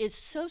is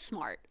so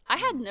smart. I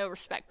had no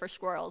respect for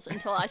squirrels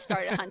until I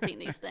started hunting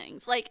these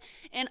things.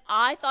 And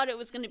I thought it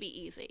was going to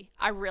be easy.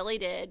 I really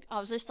did. I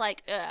was just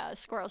like, a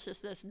squirrel's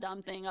just this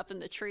dumb thing up in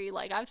the tree.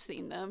 Like, I've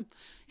seen them.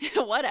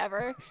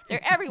 Whatever.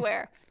 They're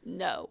everywhere.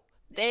 No,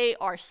 they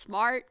are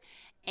smart.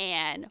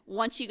 And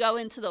once you go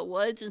into the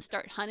woods and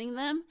start hunting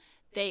them,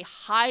 they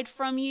hide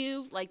from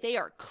you. Like, they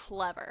are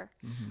clever.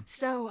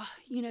 So,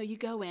 you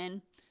go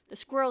in. The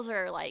squirrels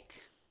are like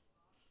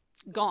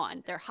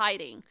gone. They're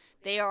hiding.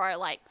 They are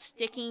like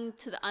sticking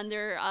to the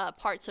under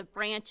parts of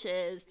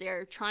branches.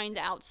 They're trying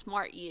to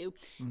outsmart you.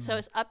 So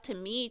it's up to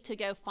me to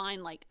go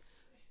find like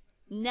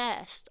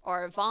nests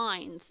or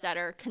vines that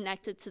are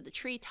connected to the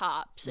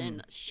treetops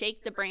and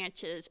shake the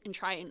branches and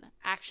try and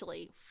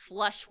actually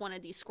flush one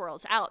of these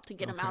squirrels out to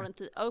get them out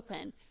into the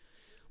open.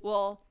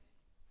 Well,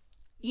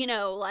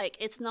 like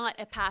it's not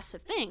a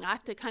passive thing. I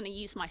have to kind of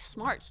use my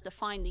smarts to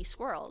find these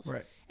squirrels.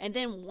 Right. And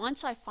then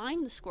once I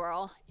find the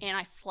squirrel and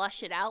I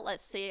flush it out,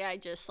 let's say I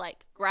just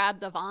like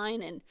grabbed the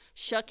vine and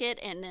shook it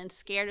and then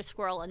scared a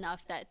squirrel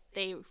enough that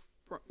they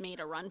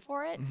made a run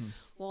for it.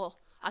 Well,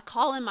 I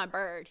call in my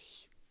bird.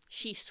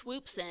 She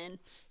swoops in.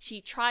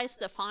 She tries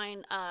to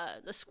find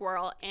the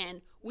squirrel,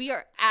 and we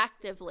are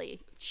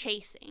actively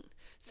chasing.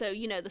 So,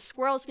 the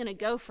squirrel's going to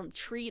go from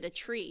tree to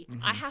tree.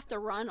 I have to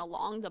run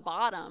along the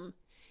bottom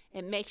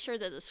and make sure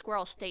that the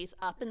squirrel stays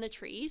up in the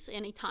trees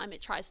anytime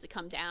it tries to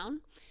come down,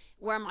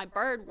 where my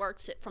bird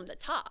works it from the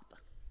top.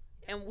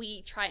 And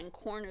we try and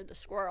corner the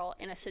squirrel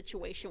in a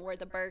situation where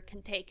the bird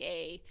can take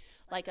a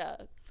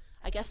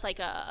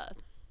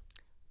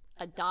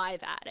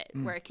dive at it,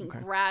 where it can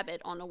grab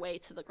it on the way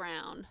to the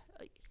ground.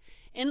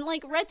 And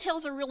like red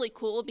tails are really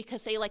cool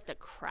because they like to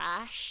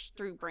crash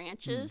through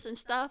branches and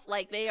stuff.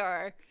 Like they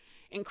are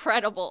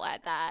incredible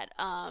at that.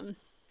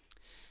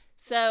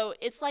 So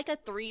it's like a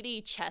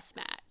 3D chess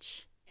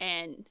match.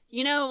 And,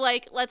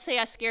 like, let's say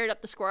I scared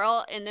up the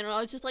squirrel and then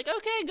I was just like,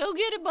 okay, go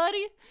get it,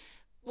 buddy.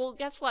 Well,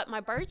 guess what? My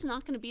bird's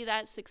not going to be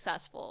that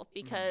successful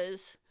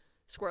because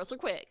squirrels are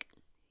quick.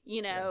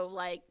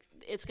 Like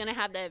it's going to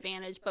have the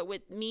advantage. But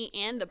with me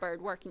and the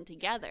bird working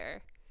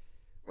together,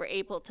 we're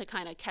able to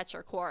kind of catch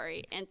our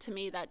quarry. And to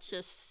me, that's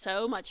just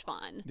so much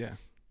fun. Yeah.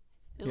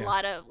 And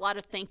Yeah. a lot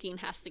of thinking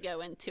has to go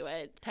into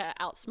it to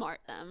outsmart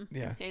them.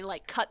 Yeah. And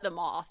like cut them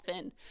off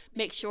and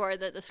make sure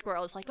that the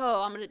squirrel is like,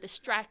 oh, I'm going to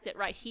distract it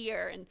right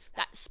here. And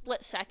that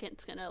split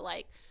second's going to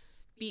like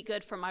be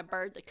good for my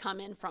bird to come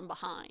in from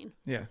behind.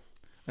 Yeah.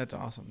 That's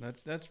awesome.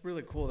 That's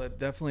really cool. That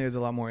definitely is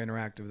a lot more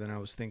interactive than I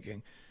was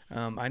thinking.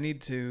 I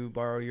need to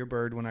borrow your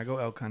bird when I go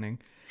elk hunting,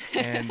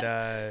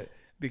 and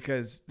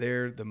because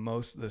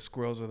the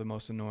squirrels are the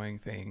most annoying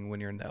thing when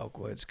you're in the elk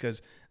woods,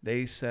 because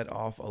they set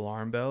off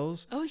alarm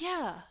bells Oh,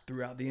 yeah.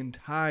 throughout the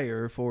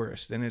entire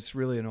forest, and it's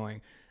really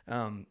annoying.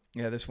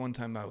 This one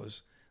time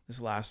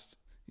this last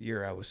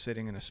year I was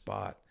sitting in a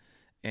spot,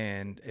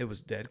 and it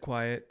was dead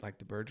quiet, like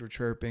the birds were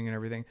chirping and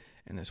everything,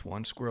 and this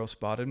one squirrel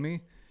spotted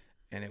me.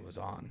 And it was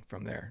on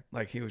from there.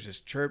 Like he was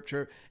just chirp,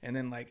 chirp. And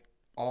then like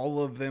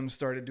all of them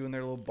started doing their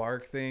little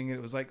bark thing. And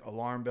it was like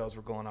alarm bells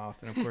were going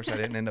off. And of course I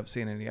didn't end up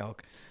seeing any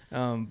elk.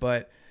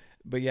 But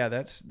yeah,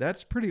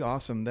 that's pretty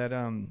awesome. That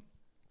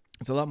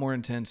it's a lot more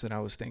intense than I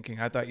was thinking.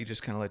 I thought you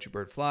just kind of let your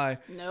bird fly.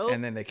 Nope.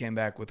 And then they came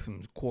back with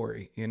some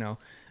quarry,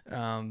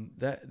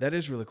 that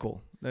is really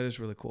cool. That is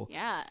really cool.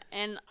 Yeah.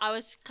 And I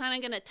was kind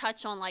of going to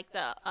touch on like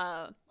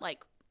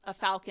like a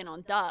falcon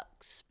on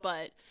ducks,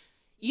 but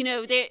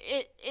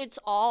it's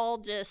all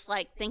just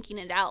like thinking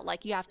it out.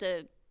 Like you have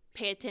to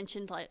pay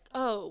attention to like,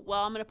 oh,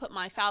 well, I'm going to put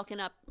my falcon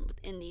up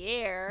in the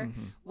air.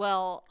 Mm-hmm.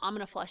 Well, I'm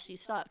going to flush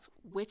these ducks.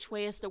 Which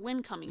way is the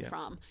wind coming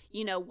from?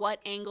 What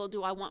angle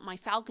do I want my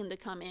falcon to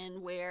come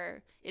in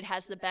where it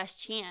has the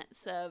best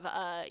chance of,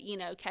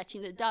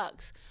 catching the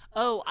ducks?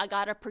 Oh, I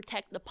got to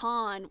protect the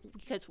pond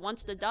because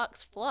once the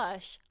ducks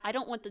flush, I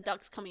don't want the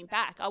ducks coming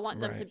back. I want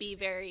them to be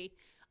very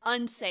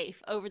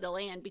unsafe over the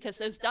land because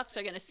those ducks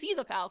are going to see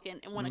the falcon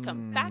and want to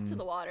come back to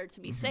the water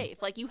to be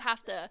safe. Like you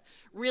have to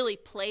really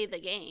play the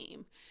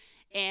game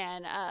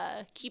and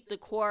keep the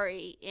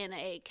quarry in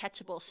a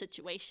catchable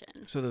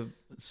situation.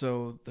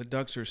 So the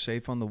ducks are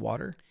safe on the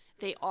water?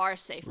 They are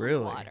safe on Really?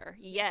 the water.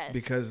 Yes.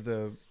 Because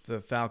the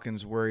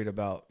falcon's worried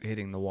about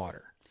hitting the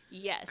water.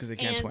 Yes. Because they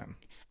can't swim.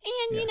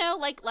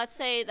 And like let's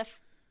say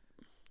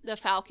the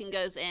falcon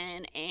goes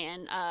in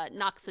and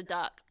knocks a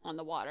duck on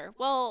the water.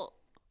 Well,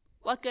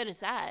 what good is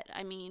that?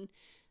 I mean,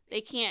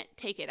 they can't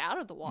take it out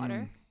of the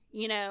water,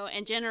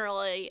 and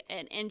generally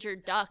an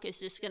injured duck is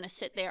just going to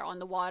sit there on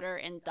the water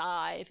and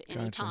dive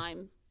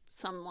anytime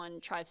someone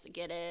tries to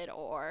get it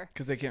or.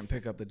 Because they can't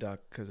pick up the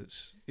duck because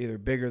it's either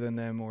bigger than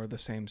them or the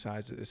same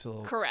size. It's a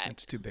little. Correct.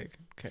 It's too big.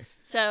 Okay.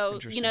 So,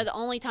 the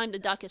only time the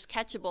duck is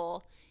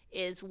catchable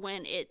is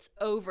when it's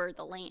over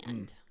the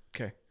land.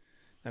 Okay.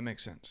 That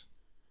makes sense.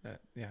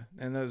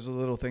 And those are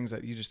little things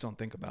that you just don't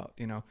think about,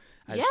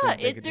 I just think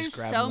they could there's just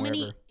grab so them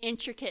many wherever.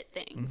 intricate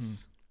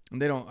things.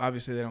 And they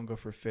don't go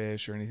for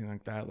fish or anything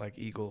like that, like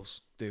eagles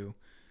do.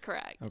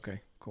 Correct.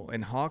 Okay, cool.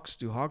 And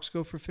do hawks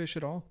go for fish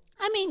at all?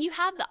 I mean, you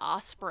have the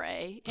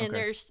osprey, and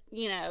there's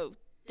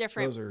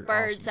different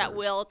birds awesome that birds.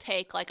 will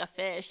take like a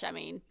fish. I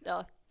mean,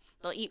 they'll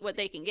eat what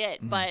they can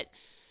get, but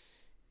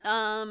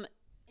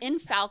in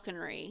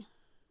falconry,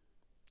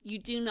 you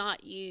do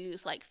not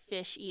use like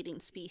fish eating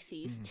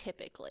species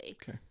typically.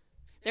 Okay.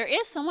 There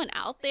is someone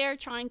out there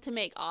trying to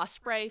make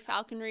osprey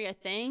falconry a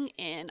thing,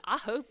 and I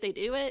hope they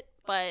do it,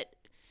 but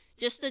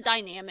just the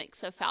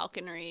dynamics of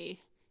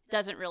falconry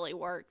doesn't really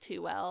work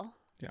too well.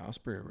 Yeah,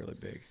 osprey are really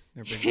big.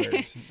 They're big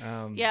birds.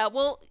 Yeah,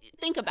 well,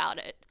 think about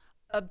it.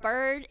 A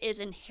bird is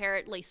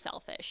inherently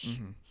selfish.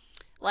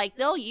 Like,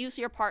 they'll use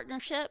your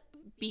partnership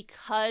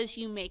because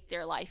you make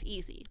their life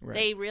easy. Right.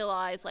 They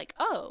realize, like,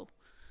 oh,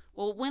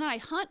 well, when I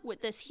hunt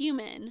with this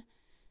human,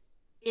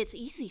 it's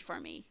easy for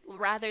me.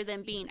 Rather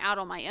than being out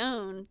on my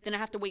own, then I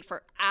have to wait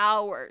for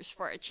hours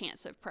for a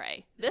chance of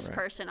prey. This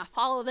person, I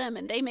follow them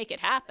and they make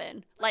it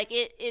happen. Like,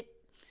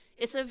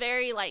 it's a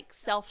very, like,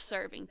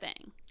 self-serving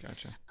thing.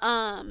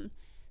 Gotcha.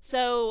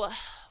 So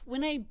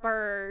when a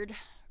bird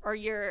or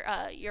your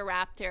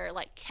raptor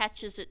like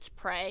catches its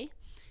prey,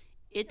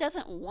 it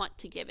doesn't want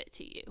to give it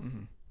to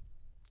you.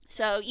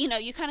 So,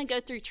 you kind of go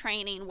through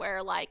training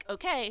where like,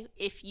 okay,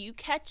 if you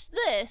catch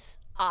this,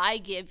 I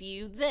give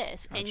you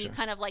this. Gotcha. And you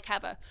kind of like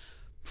have a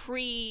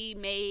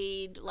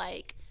pre-made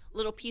like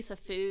little piece of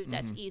food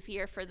that's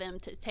easier for them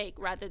to take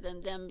rather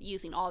than them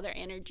using all their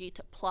energy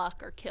to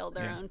pluck or kill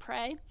their own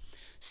prey.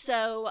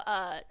 So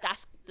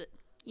that's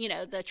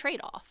the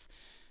trade-off.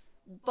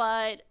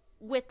 But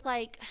with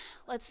like,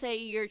 let's say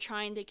you're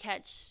trying to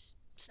catch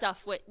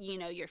stuff with,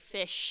 your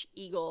fish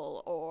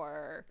eagle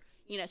or,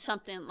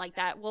 something like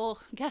that. Well,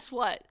 guess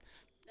what?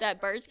 That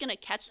bird's going to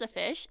catch the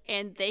fish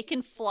and they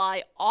can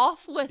fly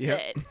off with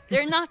it.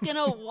 They're not going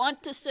to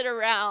want to sit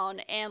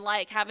around and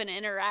like have an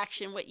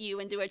interaction with you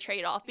and do a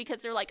trade-off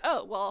because they're like,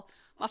 oh, well,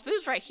 my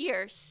food's right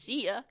here.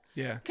 See ya.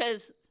 Yeah.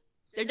 Because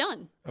they're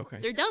done. Okay.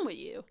 They're done with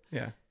you.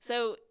 Yeah.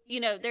 So,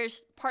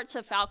 there's parts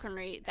of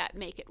falconry that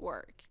make it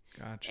work.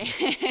 Gotcha.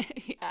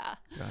 Yeah.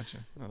 Gotcha.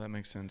 Oh, that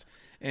makes sense.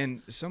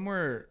 And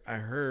somewhere I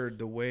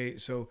heard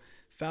so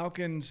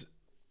falcons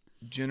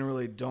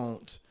generally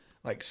don't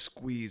like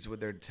squeeze with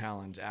their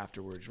talons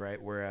afterwards,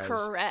 right? Whereas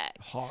Correct.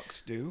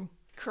 hawks do.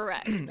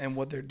 Correct. And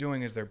what they're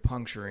doing is they're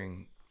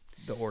puncturing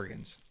the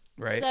organs,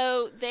 right?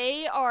 So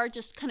they are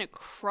just kind of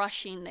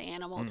crushing the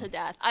animal to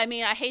death. I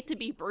mean, I hate to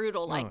be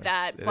brutal like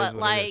that, but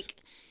like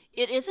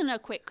it isn't a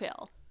quick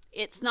kill.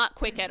 It's not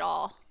quick at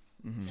all.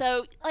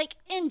 So like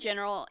in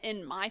general,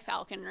 in my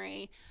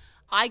falconry,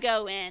 I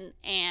go in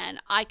and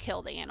I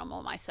kill the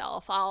animal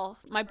myself.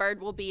 My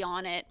bird will be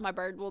on it. My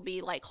bird will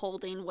be like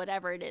holding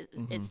whatever it is,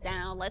 it's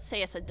down. Let's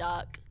say it's a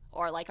duck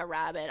or like a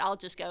rabbit. I'll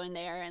just go in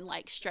there and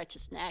like stretch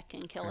its neck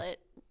and kill it.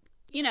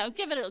 You know,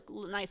 give it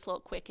a nice little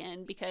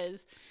quicken,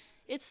 because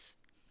it's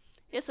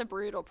a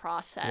brutal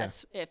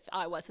process if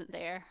I wasn't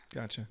there.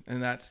 Gotcha.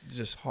 And that's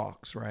just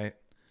hawks, right?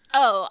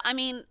 Oh, I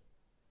mean,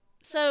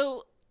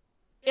 so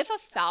if a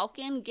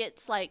falcon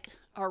gets like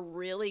a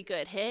really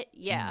good hit,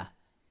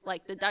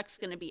 like the duck's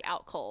going to be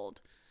out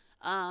cold.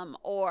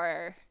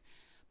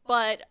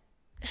 But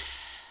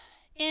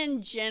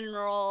in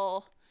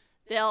general,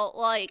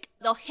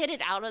 they'll hit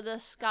it out of the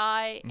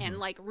sky and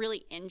like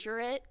really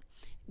injure it,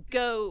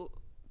 go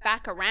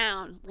back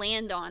around,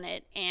 land on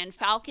it. And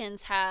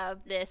falcons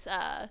have this,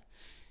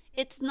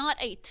 it's not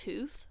a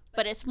tooth,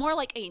 but it's more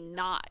like a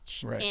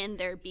notch in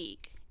their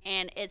beak.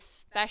 And it's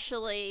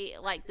specially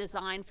like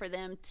designed for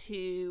them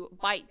to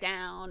bite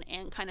down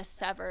and kind of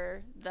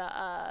sever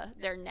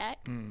their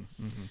neck.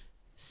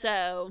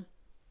 So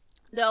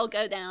they'll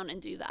go down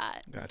and do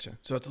that. Gotcha.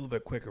 So it's a little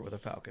bit quicker with a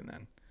falcon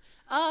then.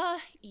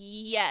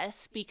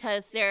 Yes,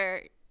 because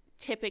they're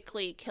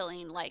typically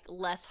killing like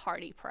less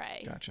hardy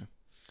prey. Gotcha.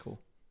 Cool.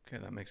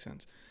 Okay, that makes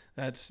sense.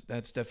 That's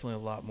definitely a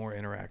lot more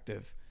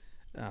interactive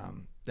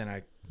than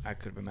I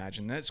could have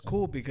imagined. That's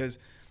cool because,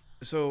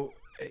 so,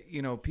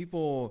 you know,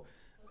 people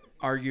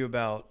argue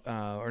about,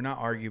 or not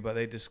argue, but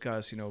they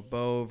discuss, you know,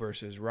 bow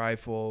versus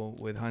rifle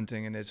with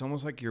hunting, and it's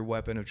almost like your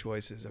weapon of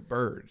choice is a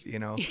bird, you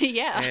know?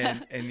 Yeah.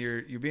 And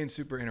you're being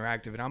super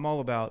interactive, and I'm all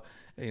about,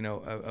 you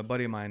know, a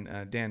buddy of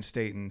mine, Dan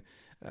Staten,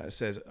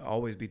 says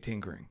always be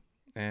tinkering,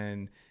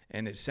 and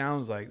it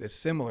sounds like it's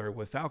similar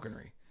with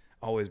falconry,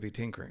 always be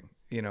tinkering.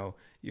 You know,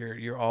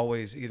 you're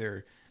always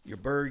either your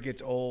bird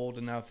gets old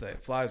enough that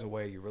it flies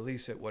away, you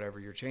release it, whatever,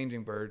 you're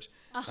changing birds.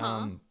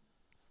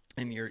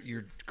 And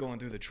you're going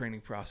through the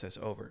training process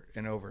over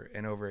and over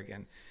and over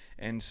again.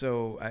 And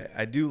so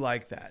I do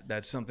like that.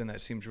 That's something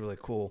that seems really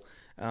cool.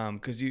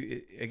 Because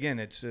again,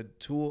 it's a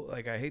tool.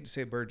 Like, I hate to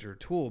say birds are a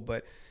tool,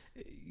 but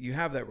you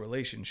have that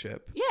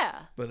relationship. Yeah.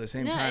 But at the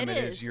same time, it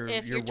is your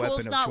if your your weapon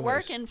tool's of not choice.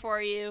 working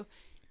for you,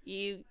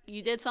 you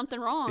did something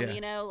wrong. Yeah.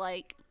 You know,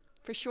 like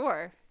for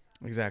sure.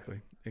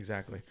 Exactly.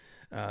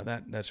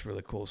 That's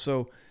really cool.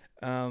 So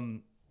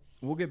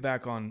we'll get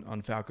back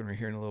on falconry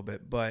here in a little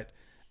bit, but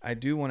I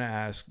do want to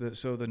ask that.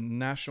 So the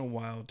National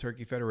Wild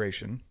Turkey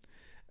Federation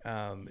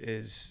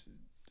is,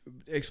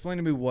 explain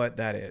to me what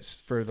that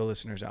is for the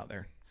listeners out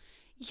there.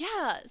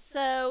 Yeah,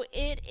 so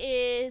it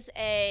is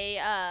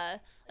a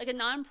like a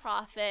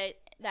nonprofit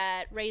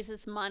that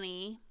raises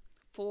money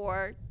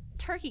for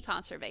turkey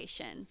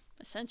conservation,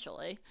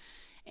 essentially,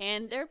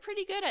 and they're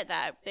pretty good at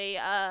that. They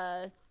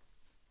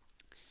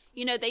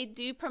you know, they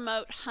do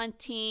promote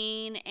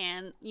hunting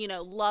and, you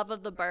know, love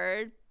of the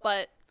bird,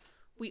 but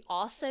we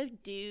also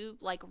do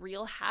like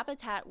real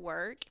habitat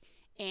work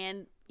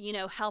and, you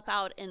know, help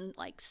out in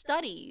like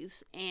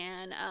studies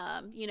and,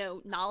 you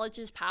know, knowledge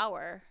is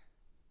power.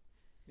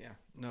 Yeah,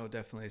 no,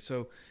 definitely.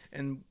 So,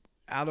 and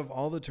out of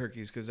all the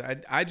turkeys, because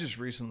I just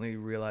recently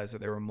realized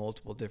that there were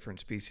multiple different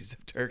species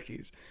of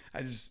turkeys.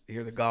 I just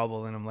hear the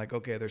gobble and I'm like,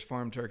 okay, there's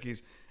farm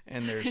turkeys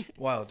and there's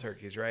wild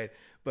turkeys, right?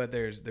 But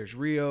there's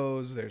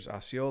Rios, there's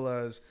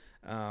Osceolas,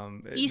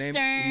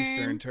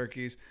 Eastern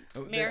turkeys,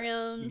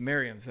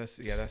 Merriam's. That's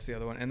the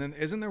other one. And then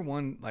isn't there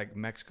one like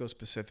Mexico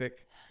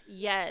specific?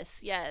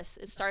 Yes.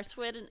 It starts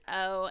with an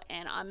O,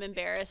 and I'm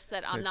embarrassed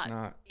that So I'm it's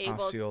not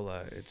able.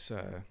 Osceola. It's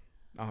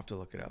I'll have to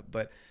look it up.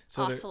 But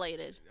so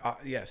Oscillated.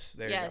 Yes,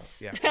 there you go.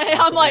 Yeah.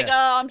 I'm like,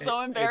 oh, I'm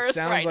so embarrassed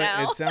right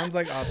now. It sounds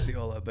like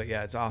Osceola, but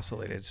yeah, it's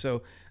oscillated.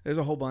 So there's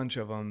a whole bunch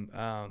of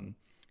them.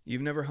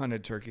 You've never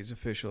hunted turkeys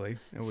officially,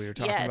 and we were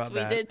talking about that.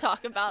 Yes, we did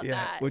talk about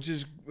that. Which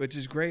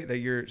is great that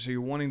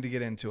you're wanting to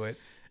get into it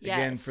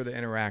again for the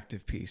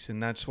interactive piece,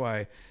 and that's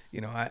why,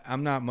 you know,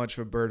 I'm not much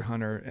of a bird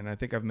hunter, and I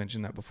think I've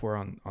mentioned that before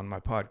on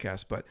my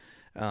podcast, but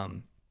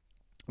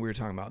we were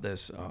talking about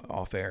this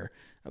off air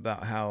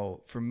about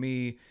how for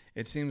me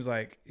it seems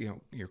like, you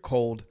know, you're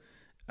cold,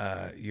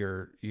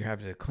 you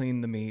have to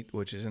clean the meat,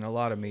 which isn't a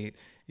lot of meat.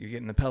 You're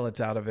getting the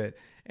pellets out of it,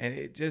 and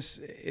it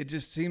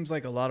just seems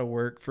like a lot of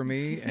work for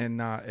me,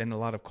 and a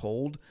lot of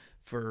cold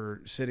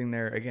for sitting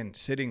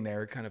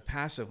there kind of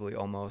passively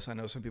almost. I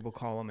know some people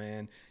call them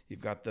in.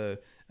 You've got the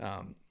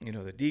you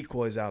know, the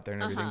decoys out there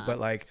and everything, but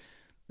like,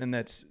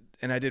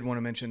 and I did want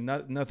to mention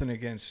nothing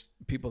against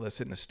people that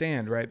sit in a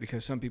stand, right?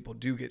 Because some people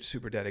do get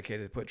super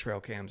dedicated, put trail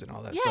cams and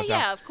all that stuff out.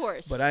 Yeah, of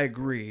course. But I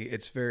agree,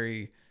 it's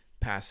very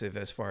passive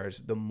as far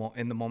as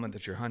in the moment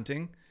that you're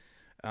hunting.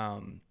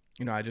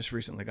 You know, I just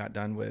recently got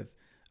done with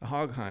a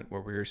hog hunt where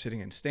we were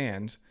sitting in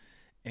stands,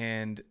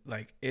 and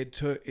like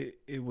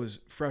it was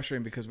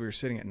frustrating because we were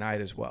sitting at night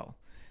as well,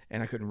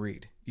 and I couldn't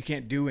read. You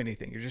can't do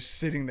anything. You're just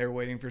sitting there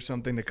waiting for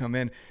something to come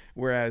in.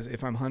 Whereas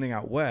if I'm hunting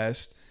out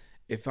west,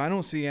 if I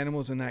don't see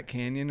animals in that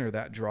canyon or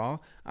that draw,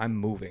 I'm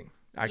moving.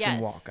 I can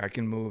Yes. walk, I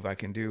can move, I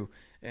can do.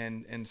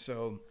 And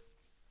so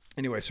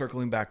anyway,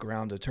 circling back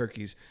around to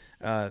turkeys,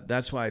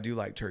 that's why I do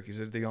like turkeys.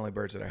 They're the only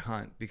birds that I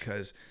hunt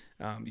because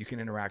you can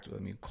interact with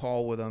them. You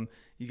call with them.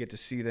 You get to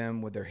see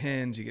them with their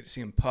hens. You get to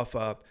see them puff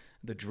up.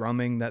 The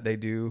drumming that they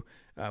do,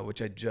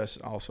 which I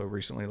just also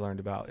recently learned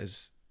about,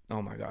 is,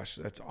 oh my gosh,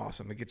 that's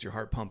awesome. It gets your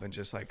heart pumping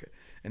just like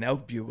an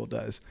elk bugle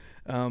does.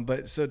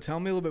 But so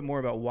tell me a little bit more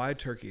about why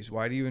turkeys.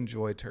 Why do you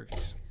enjoy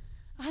turkeys?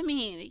 I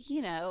mean,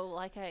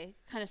 like I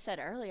kind of said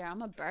earlier,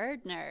 I'm a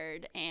bird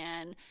nerd,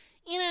 and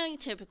you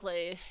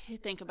typically you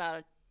think about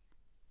a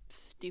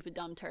stupid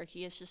dumb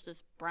turkey. It's just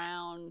this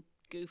brown,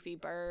 goofy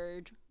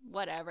bird,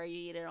 whatever.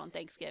 You eat it on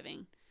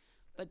Thanksgiving.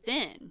 But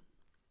then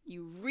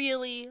you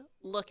really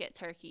look at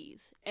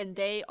turkeys, and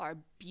they are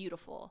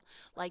beautiful.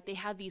 Like, they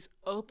have these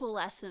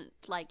opalescent,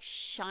 like,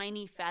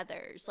 shiny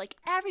feathers, like,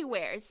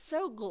 everywhere. It's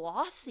so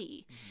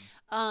glossy.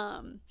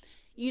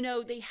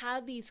 They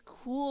have these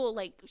cool,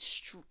 like,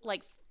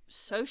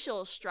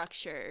 social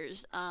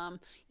structures.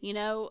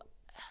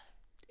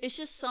 It's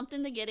just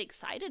something to get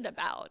excited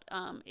about.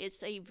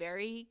 It's a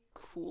very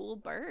cool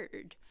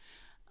bird.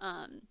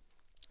 And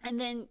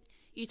then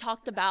you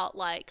talked about,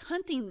 like,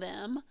 hunting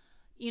them.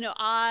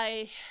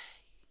 I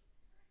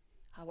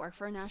work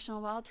for a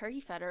National Wild Turkey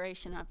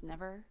Federation. I've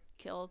never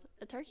killed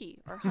a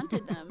turkey or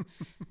hunted them.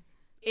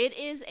 It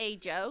is a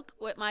joke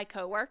with my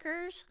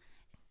coworkers,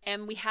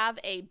 and we have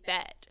a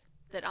bet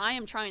that I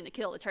am trying to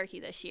kill a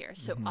turkey this year.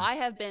 So I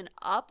have been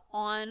up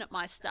on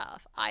my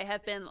stuff. I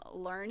have been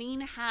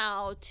learning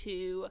how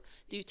to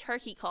do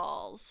turkey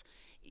calls,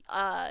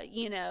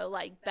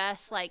 like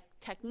best like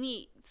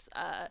techniques.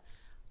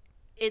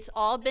 It's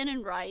all been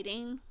in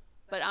writing,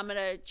 but I'm going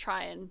to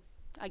try and,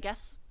 I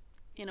guess,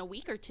 in a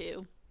week or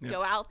two,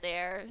 go out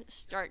there,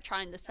 start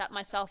trying to set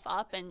myself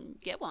up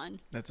and get one.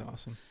 That's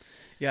awesome.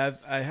 Yeah,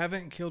 I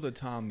haven't killed a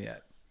tom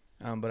yet,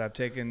 but I've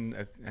taken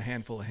a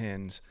handful of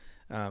hens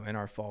in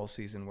our fall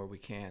season where we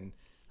can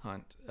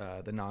hunt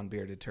the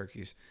non-bearded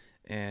turkeys.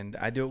 And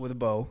I do it with a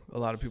bow.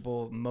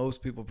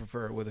 Most people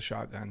prefer it with a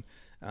shotgun.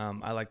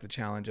 I like the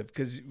challenge of,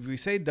 because we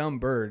say dumb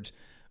birds,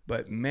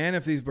 but man,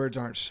 if these birds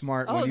aren't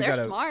smart,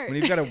 smart. when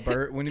you've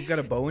got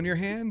a bow in your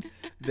hand,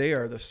 they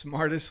are the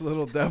smartest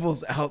little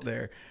devils out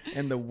there.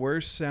 And the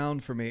worst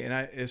sound for me, and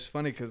it's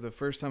funny because the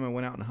first time I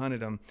went out and hunted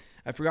them,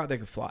 I forgot they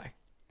could fly.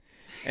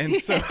 And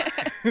so,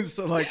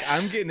 so like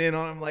I'm getting in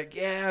on them, like,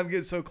 yeah, I'm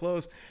getting so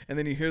close. And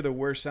then you hear the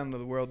worst sound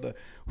of the world,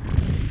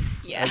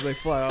 as they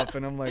fly off,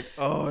 and I'm like,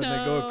 oh, and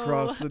they go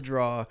across the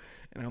draw,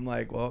 and I'm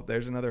like, well,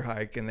 there's another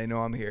hike, and they know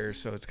I'm here,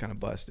 so it's kind of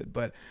busted.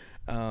 But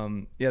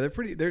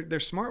they're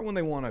smart when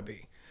they want to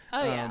be.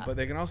 But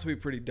they can also be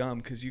pretty dumb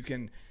because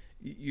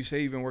you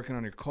say you've been working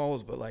on your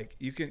calls, but like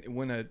you can,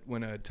 when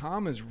a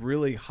tom is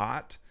really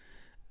hot,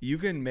 you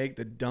can make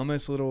the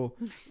dumbest little,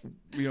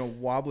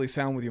 wobbly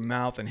sound with your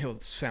mouth, and he'll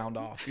sound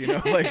off.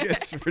 Like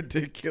it's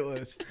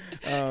ridiculous.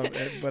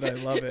 But I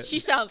love it. She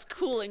sounds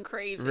cool and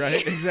crazy.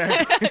 Right?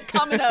 Exactly.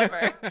 Coming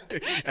over.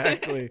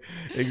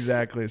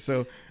 Exactly.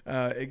 So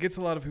it gets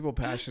a lot of people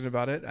passionate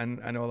about it,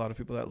 and I know a lot of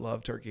people that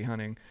love turkey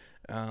hunting.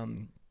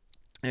 And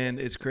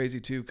it's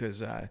crazy too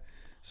because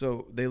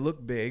so they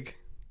look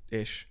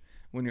big-ish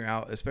when you're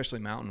out, especially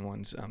mountain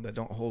ones that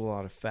don't hold a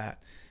lot of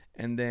fat,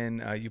 and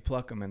then you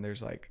pluck them and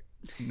there's like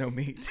no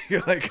meat.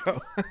 You're like,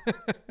 oh.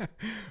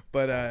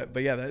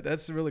 But yeah,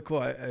 that's really cool.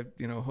 I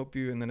hope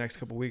you in the next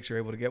couple of weeks are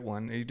able to get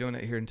one. Are you doing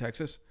it here in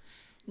Texas?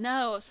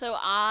 No, so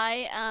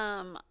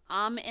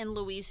I'm in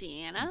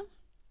Louisiana.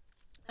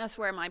 That's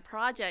where my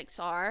projects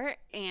are,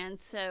 and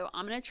so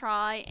I'm gonna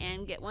try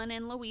and get one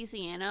in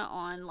Louisiana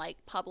on like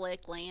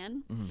public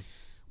land,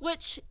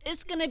 which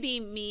is gonna be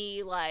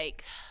me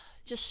like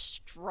just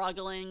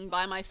struggling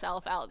by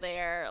myself out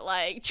there,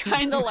 like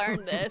trying to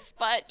learn this.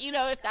 But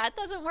if that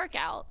doesn't work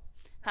out,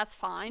 that's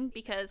fine,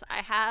 because I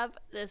have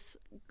this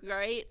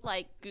great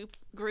like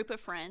group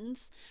of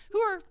friends who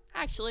are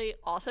actually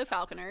also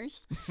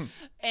falconers,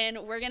 and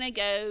we're gonna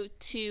go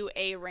to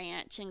a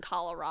ranch in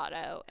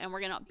Colorado, and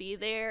we're gonna be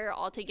there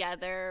all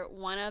together.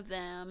 One of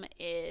them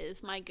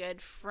is my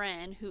good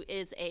friend who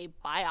is a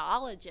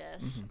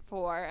biologist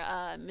for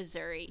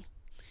Missouri,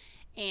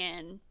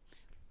 and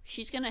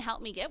she's gonna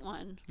help me get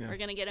one. We're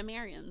gonna get a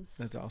Merriam's.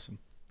 That's awesome.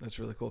 That's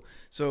really cool.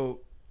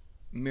 So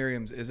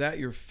Merriam's, is that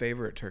your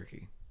favorite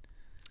turkey?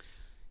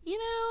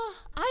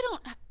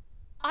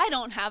 I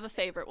don't have a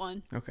favorite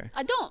one. Okay.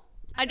 I don't.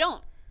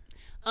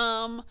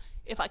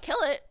 If I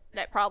kill it,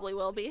 that probably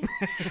will be.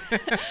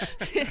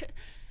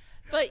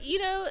 But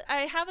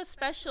I have a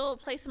special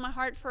place in my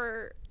heart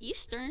for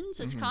Easterns,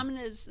 as common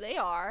as they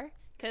are,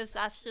 because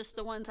that's just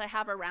the ones I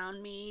have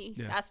around me.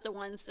 Yeah. That's the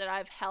ones that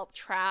I've helped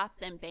trap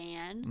and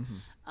ban.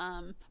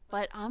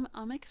 But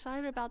I'm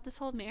excited about this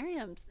whole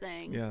Merriam's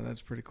thing. Yeah,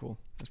 that's pretty cool.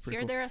 That's pretty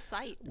cool. They're a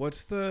sight.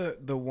 What's the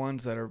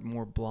ones that are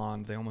more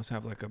blonde? They almost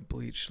have like a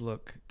bleached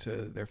look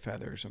to their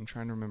feathers. I'm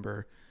trying to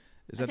remember.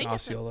 Is that an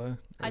Osceola?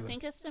 I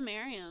think it's the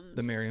Merriam's.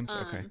 The Merriam's,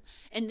 okay.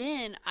 And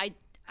then I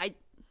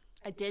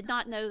did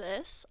not know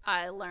this.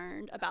 I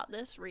learned about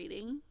this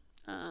reading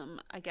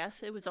I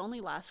guess it was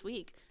only last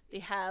week, they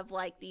have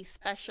like these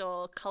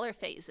special color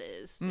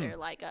phases. They're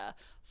like a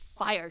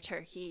fire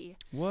turkey.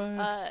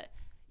 What?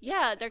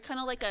 Yeah, they're kind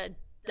of like a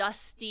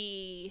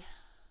dusty,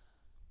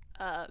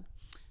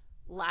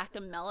 lack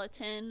of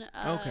melatonin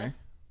Okay.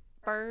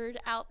 bird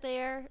out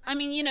there. I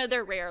mean,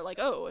 they're rare, like,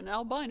 oh, an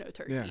albino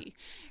turkey. Yeah.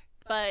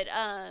 But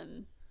I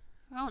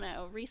don't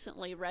know,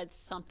 recently read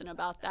something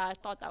about that. I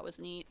thought that was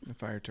neat. The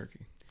fire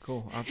turkey.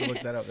 Cool. I'll have to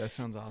look that up. That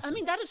sounds awesome. I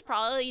mean, that is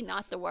probably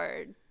not the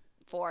word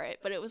for it,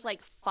 but it was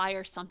like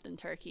fire something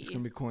turkey. It's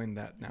going to be coined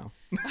that now.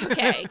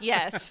 Okay,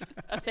 yes.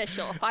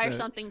 Official. Fire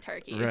something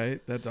turkey.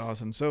 Right. That's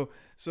awesome. So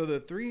the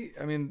three,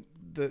 I mean,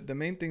 the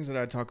main things that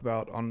I talk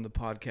about on the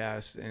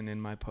podcast and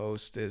in my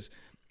post is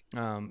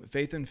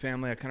faith and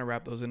family. I kind of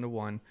wrap those into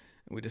one.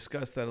 We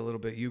discussed that a little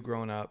bit. You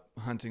growing up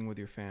hunting with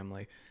your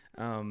family.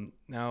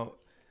 Now,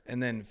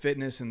 and then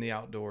fitness and the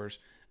outdoors.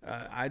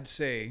 I'd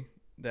say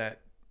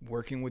that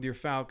working with your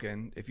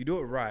falcon, if you do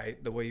it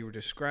right, the way you were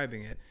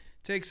describing it,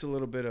 takes a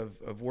little bit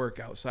of work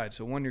outside.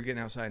 So one, you're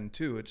getting outside, and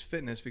two, it's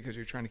fitness because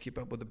you're trying to keep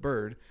up with the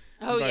bird.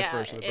 Oh, and vice yeah,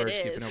 versa, the bird's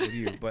keeping up with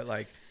you. But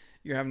like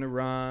you're having to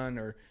run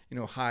or,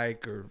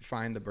 hike or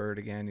find the bird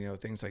again,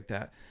 things like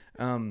that.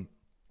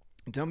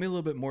 Tell me a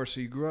little bit more. So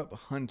you grew up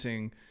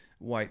hunting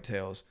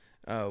whitetails.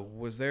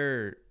 Was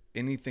there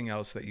anything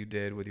else that you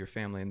did with your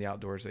family in the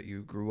outdoors that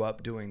you grew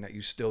up doing that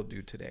you still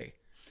do today?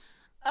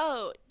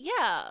 Oh,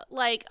 yeah.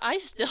 Like, I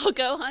still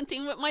go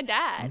hunting with my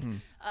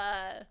dad.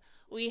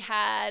 We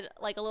had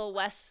like a little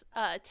West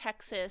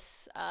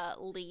Texas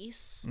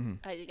lease,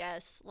 I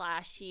guess,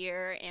 last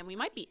year, and we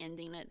might be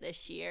ending it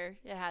this year.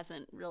 It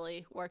hasn't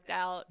really worked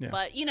out. Yeah.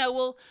 But,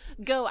 we'll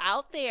go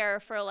out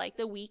there for like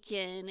the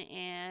weekend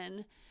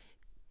and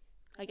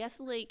I guess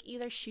like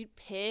either shoot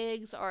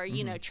pigs or,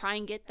 try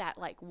and get that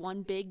like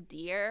one big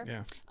deer.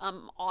 Yeah.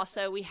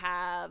 Also, we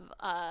have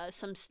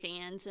some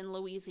stands in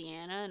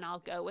Louisiana, and I'll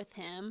go with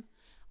him.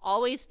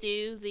 Always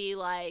do the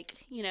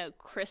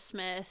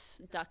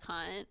Christmas duck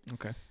hunt.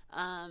 Okay.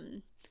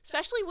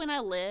 Especially when I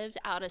lived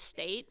out of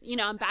state.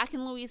 I'm back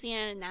in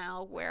Louisiana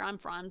now where I'm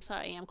from, so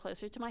I am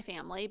closer to my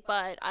family.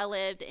 But I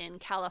lived in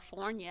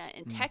California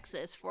and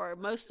Texas for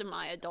most of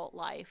my adult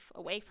life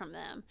away from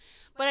them.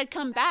 But I'd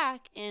come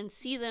back and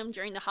see them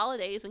during the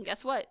holidays, and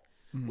guess what?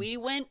 We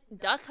went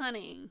duck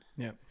hunting.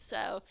 Yeah.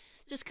 So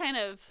just kind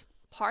of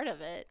part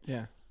of it.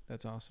 Yeah.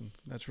 That's awesome.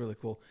 That's really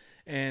cool.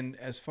 And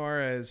as far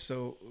as,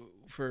 so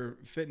for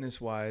fitness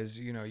wise,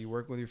 you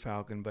work with your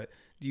falcon, but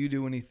do you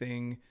do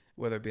anything,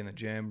 whether it be in the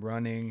gym,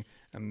 running?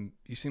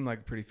 You seem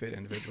like a pretty fit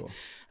individual.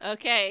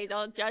 Okay.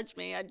 Don't judge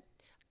me.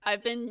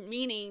 I've been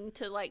meaning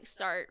to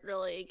start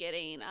really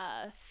getting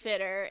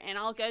fitter, and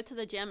I'll go to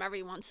the gym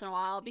every once in a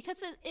while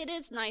because it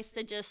is nice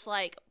to just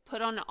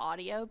put on an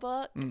audio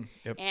book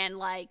Yep. and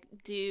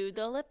do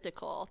the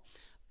elliptical.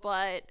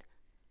 But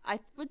I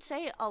would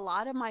say a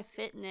lot of my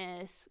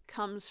fitness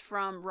comes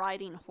from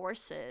riding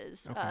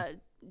horses,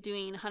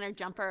 doing hunter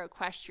jumper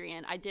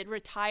equestrian. I did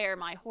retire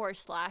my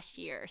horse last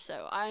year,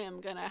 so I am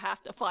going to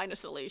have to find a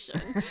solution.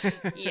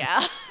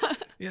 Yeah.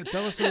 Yeah.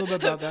 Tell us a little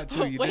bit about that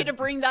too. Way to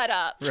bring that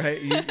up. Right.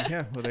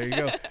 Yeah. Well, there you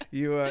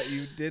go.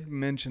 You did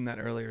mention that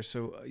earlier.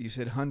 So you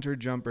said hunter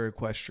jumper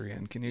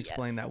equestrian. Can you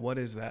explain that? What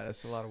is that?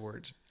 That's a lot of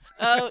words.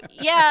 Oh,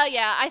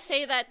 yeah. I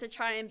say that to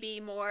try and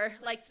be more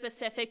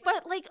specific,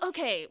 but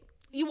okay.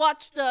 You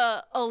watch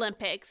the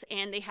Olympics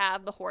and they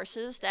have the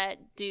horses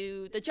that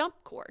do the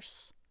jump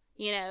course.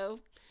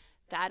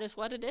 That is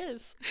what it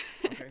is.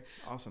 Okay,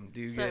 awesome. Do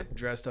you get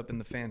dressed up in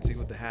the fancy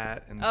with the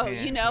hat and the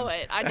pants? You know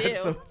it. I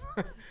do.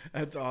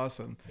 That's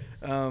awesome.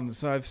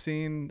 So I've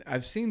seen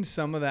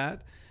some of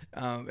that,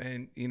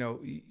 and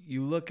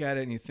you look at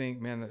it and you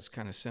think, man, that's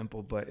kind of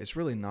simple, but it's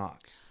really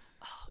not.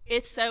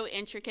 It's so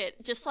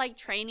intricate, just like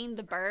training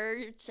the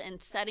birds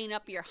and setting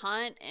up your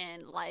hunt.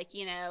 And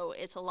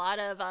it's a lot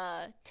of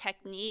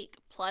technique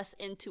plus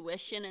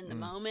intuition in the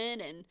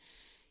moment. And,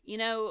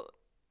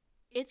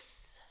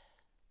 it's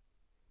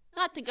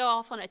not to go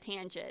off on a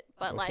tangent,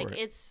 but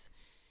it's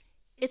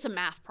a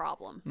math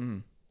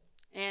problem.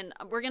 And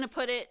we're going to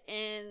put it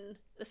in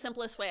the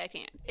simplest way I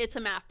can. It's a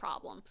math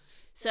problem.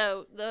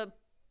 So the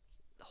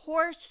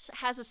horse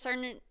has a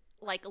certain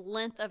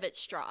length of its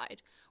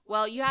stride.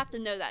 Well, you have to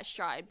know that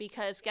stride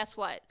because guess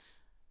what?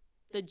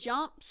 The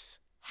jumps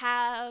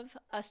have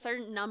a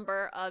certain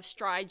number of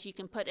strides you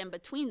can put in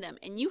between them.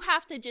 And you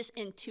have to just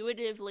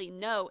intuitively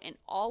know and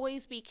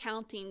always be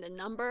counting the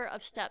number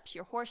of steps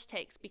your horse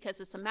takes because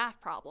it's a math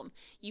problem.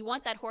 You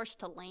want that horse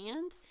to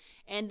land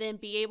and then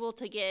be able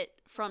to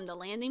get from the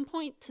landing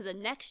point to the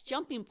next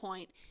jumping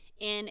point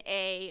in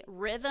a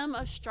rhythm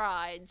of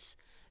strides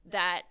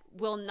that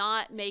will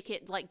not make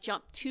it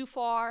jump too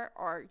far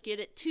or get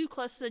it too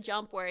close to the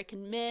jump where it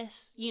can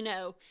miss.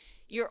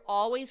 You're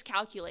always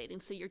calculating.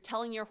 So you're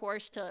telling your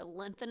horse to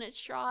lengthen its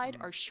stride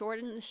or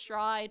shorten the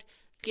stride,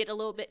 get a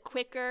little bit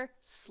quicker,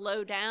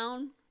 slow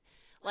down.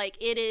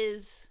 It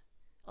is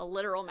a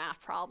literal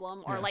math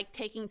problem. Or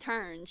taking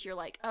turns.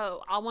 You're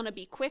oh, I want to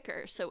be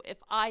quicker. So if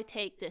I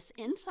take this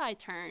inside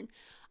turn,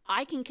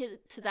 I can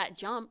get to that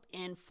jump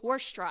in 4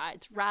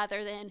 strides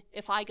rather than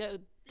if I go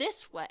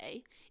this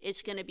way,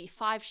 it's going to be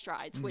 5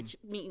 strides, which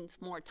means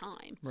more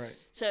time. Right.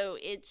 So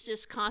it's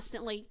just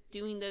constantly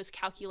doing those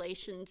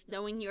calculations,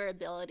 knowing your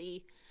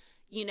ability,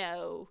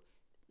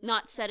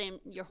 not setting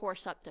your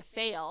horse up to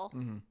fail,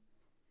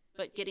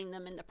 but getting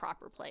them in the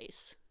proper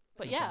place.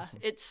 But That's yeah,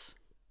 awesome.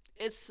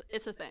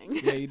 it's a thing.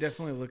 Yeah, you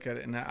definitely look at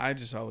it, and I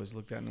just always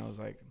looked at it and I was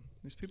like,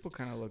 these people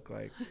kind of look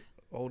like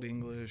old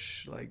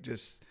English, like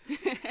just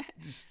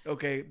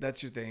okay,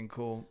 that's your thing,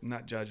 cool.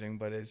 Not judging,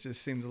 but it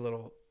just seems a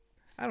little,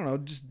 I don't know,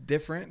 just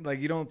different.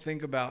 Like you don't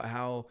think about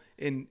how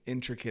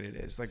intricate it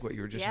is, like what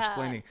you were just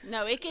explaining.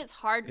 No, it gets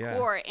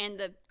hardcore, and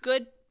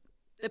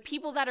the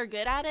people that are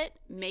good at it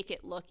make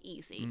it look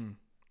easy.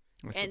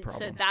 That's and the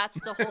problem. so that's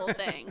the whole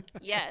thing.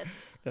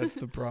 Yes. That's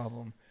the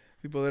problem.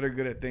 People that are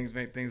good at things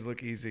make things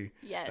look easy.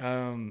 Yes.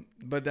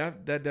 But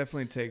that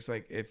definitely takes,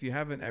 like, if you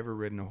haven't ever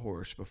ridden a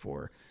horse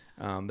before,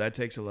 that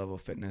takes a level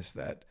of fitness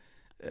that,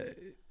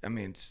 I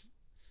mean,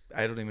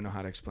 I don't even know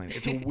how to explain it.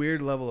 It's a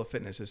weird level of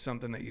fitness. It's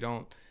something that you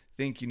don't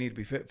think you need to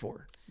be fit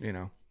for,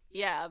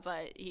 Yeah,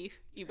 but you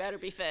better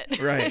be fit.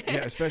 Right.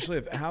 Yeah.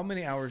 Especially how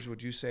many hours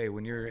would you say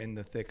when you're in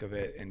the thick of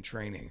it and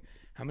training,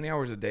 how many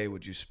hours a day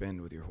would you spend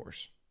with your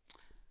horse?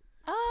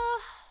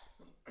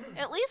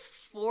 At least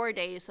 4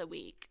 days a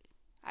week.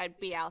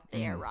 I'd be out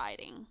there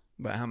riding.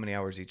 But how many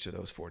hours each of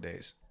those 4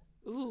 days?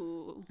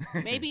 Ooh,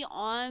 maybe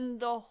on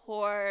the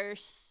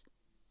horse,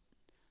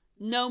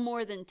 no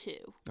more than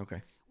 2.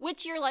 Okay.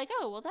 Which you're like,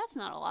 oh, well, that's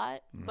not a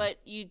lot. But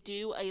you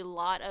do a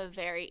lot of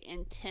very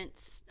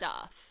intense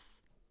stuff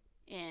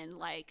in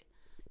like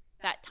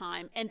that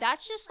time. And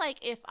that's just like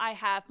if I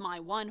have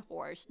my one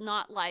horse,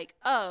 not like,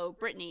 oh,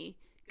 Brittany,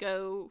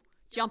 go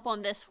jump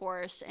on this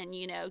horse and,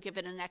 give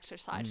it an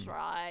exercise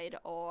ride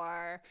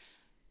or,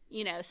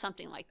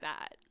 something like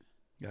that.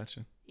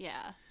 Gotcha.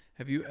 Yeah.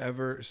 Have you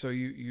ever, so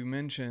you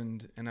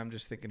mentioned, and I'm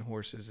just thinking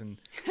horses, and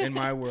in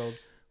my world,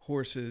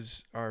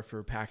 horses are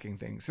for packing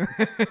things.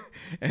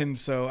 And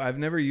so I've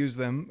never used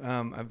them.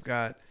 I've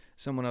got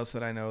someone else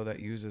that I know that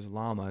uses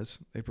llamas.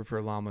 They prefer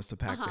llamas to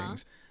pack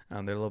things. They're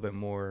a little bit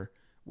more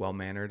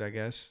well-mannered, I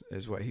guess,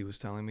 is what he was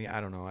telling me.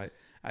 I don't know.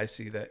 I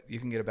see that you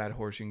can get a bad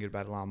horse, you can get a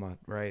bad llama,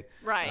 right?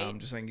 Right.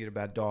 Just like you can get a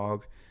bad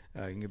dog,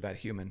 you can get a bad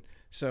human.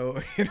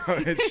 So,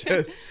 it's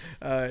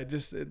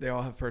just they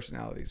all have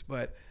personalities.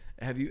 But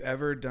have you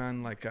ever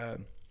done like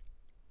an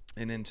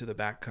into the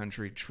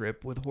backcountry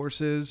trip with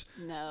horses?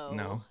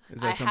 No.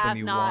 Is that something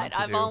you want to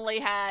do? I've only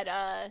had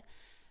a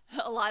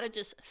lot of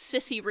just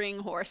sissy ring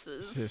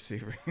horses.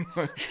 Sissy ring.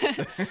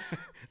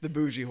 The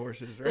bougie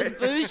horses, right?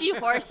 Those bougie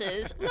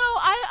horses. No,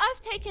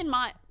 I've taken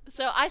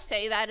so I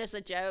say that as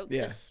a joke,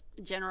 just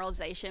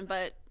generalization,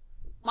 but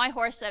my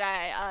horse that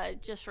I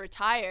just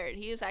retired,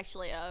 he was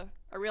actually a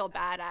real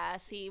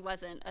badass. He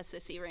wasn't a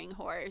sissy ring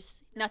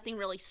horse. Nothing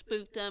really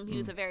spooked him. He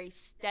was a very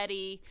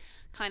steady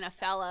kind of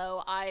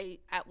fellow. I,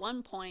 at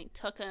one point,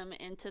 took him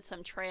into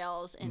some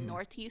trails in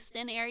North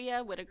Houston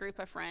area with a group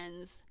of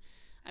friends.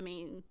 I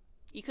mean,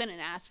 you couldn't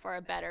ask for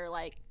a better,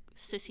 like,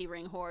 sissy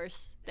ring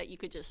horse that you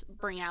could just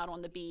bring out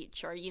on the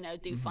beach or,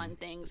 do fun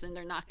things, and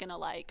they're not going to,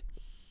 like,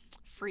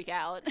 freak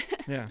out.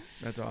 Yeah,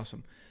 that's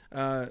awesome.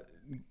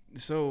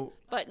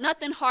 But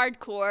nothing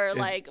hardcore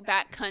like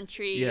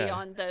backcountry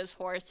on those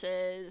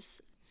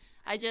horses.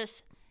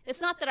 It's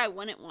not that I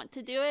wouldn't want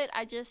to do it.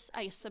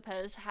 I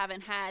suppose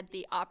haven't had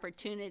the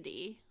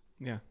opportunity.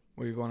 Yeah.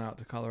 Well, you're going out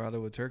to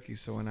Colorado with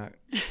turkeys, so why not?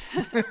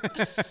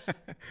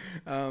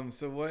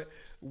 So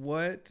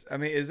what, I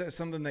mean, is that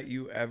something that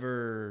you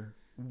ever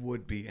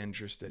would be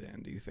interested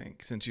in, do you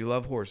think? Since you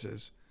love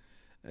horses,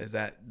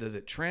 does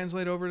it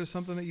translate over to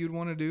something that you'd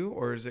want to do?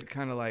 Or is it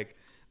kind of like,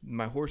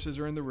 my horses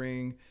are in the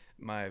ring,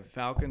 my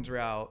falcons are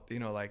out,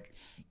 like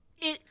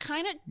it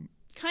kind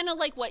of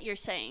like what you're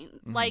saying.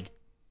 Like,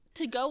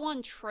 to go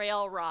on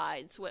trail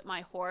rides with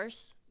my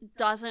horse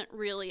doesn't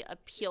really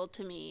appeal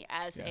to me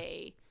as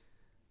a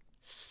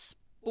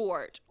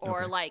sport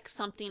or like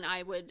something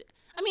I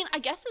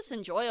guess it's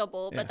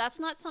enjoyable, but that's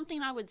not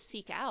something I would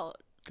seek out.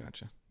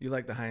 Gotcha. You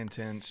like the high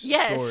intense.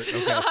 Yes.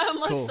 Sport. Okay.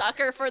 I'm a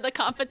sucker for the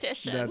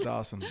competition. That's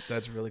awesome.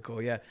 That's really cool.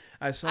 Yeah.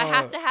 I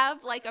have to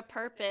have like a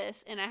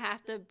purpose, and I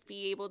have to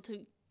be able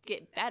to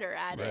get better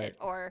at it,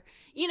 or,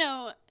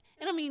 and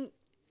I mean,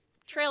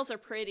 trails are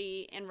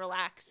pretty and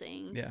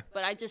relaxing,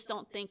 but I just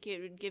don't think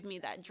it would give me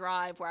that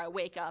drive where I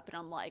wake up and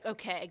I'm like,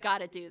 okay, I got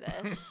to do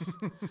this.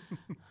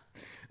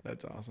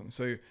 That's awesome.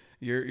 So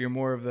you're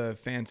more of the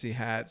fancy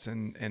hats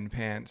and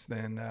pants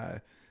than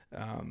a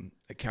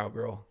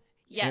cowgirl.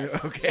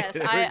 Yes. Okay. Yes.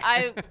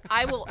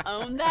 I will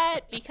own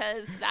that,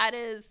 because that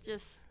is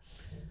just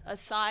a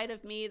side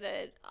of me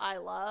that I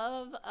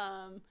love.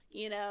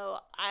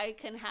 I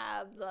can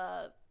have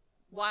the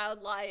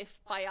wildlife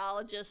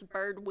biologist,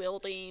 bird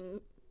wielding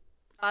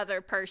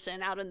other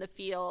person out in the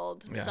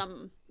field,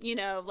 some,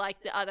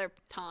 like the other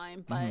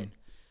time, but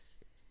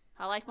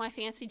I like my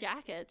fancy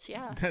jackets.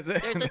 Yeah. There's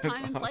a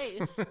time and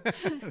place.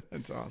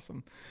 That's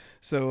awesome.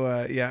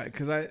 So,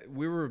 because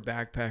we were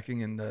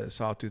backpacking in the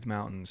Sawtooth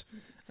Mountains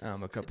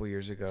a couple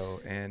years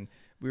ago, and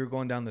we were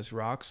going down this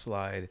rock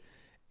slide,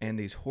 and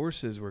these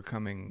horses were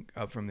coming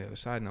up from the other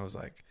side, and I was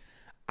like,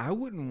 I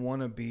wouldn't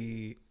want to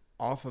be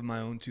off of my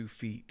own 2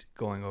 feet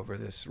going over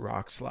this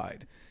rock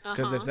slide,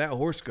 because if that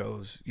horse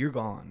goes, you're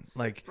gone.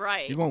 Like,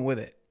 Right. you're going with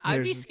it.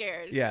 I'd be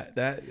scared. Yeah,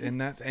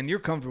 and you're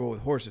comfortable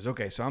with horses.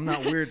 Okay, so I'm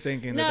not weird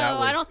thinking No, that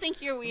was. I don't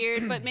think you're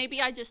weird, but maybe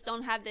I just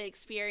don't have the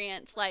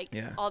experience like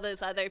all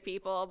those other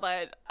people.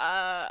 But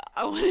I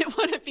wouldn't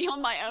want to be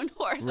on my own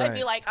horse. I'd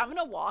be Right. like, I'm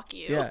gonna walk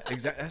you. Yeah,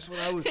 exactly. That's what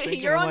I was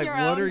thinking. You're I'm on like, your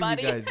what own, are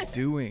buddy. you guys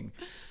doing?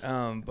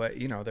 But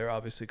they're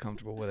obviously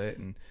comfortable with it,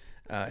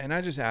 and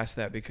I just asked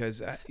that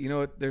because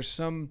there's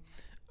some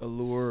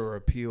allure or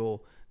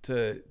appeal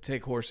to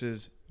take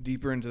horses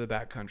deeper into the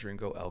backcountry and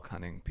go elk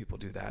hunting. People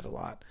do that a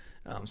lot,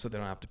 so they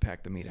don't have to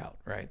pack the meat out,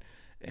 right?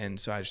 And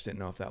so I just didn't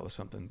know if that was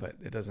something, but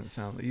it doesn't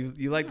sound.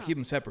 You like to keep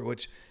them separate,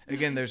 which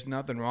again, there's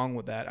nothing wrong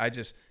with that. I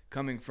just,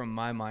 coming from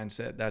my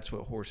mindset, that's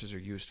what horses are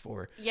used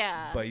for.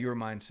 Yeah. But your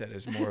mindset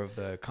is more of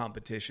the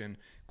competition,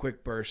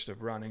 quick burst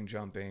of running,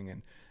 jumping,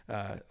 and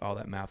all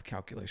that math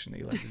calculation that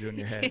you like to do in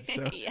your head.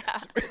 So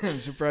I'm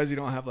surprised you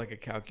don't have like a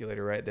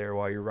calculator right there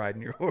while you're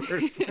riding your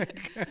horse.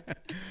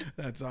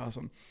 That's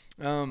awesome.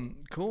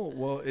 Cool.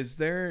 Well, is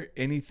there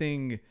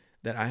anything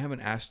that I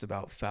haven't asked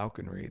about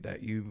falconry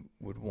that you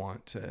would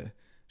want to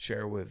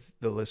share with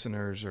the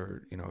listeners,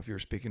 or if you're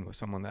speaking with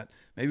someone that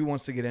maybe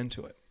wants to get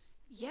into it?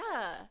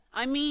 Yeah.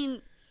 I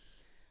mean,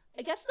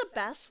 I guess the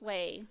best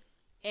way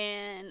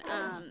and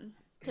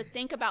to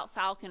think about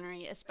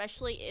falconry,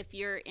 especially if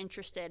you're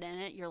interested in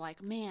it, you're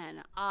like,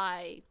 man,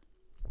 I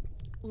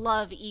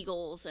love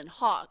eagles and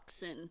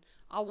hawks, and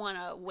I want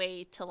a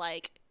way to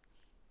like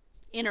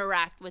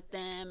interact with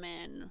them,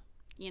 and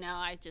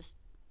I just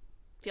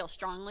feel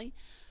strongly.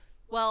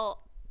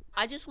 Well,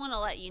 I just want to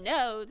let you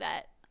know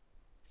that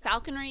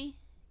falconry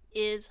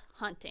is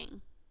hunting.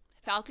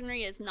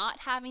 Falconry is not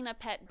having a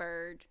pet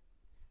bird.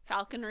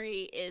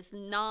 Falconry is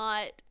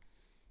not,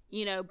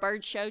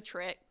 bird show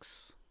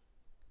tricks.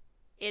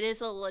 It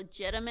is a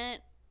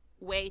legitimate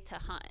way to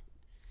hunt.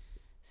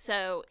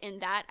 So in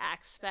that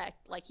aspect,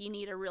 like, you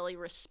need to really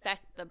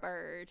respect the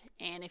bird.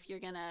 And if you're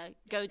going to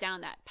go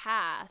down that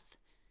path,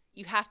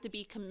 you have to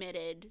be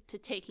committed to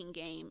taking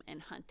game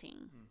and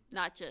hunting,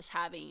 not just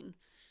having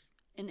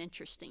an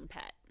interesting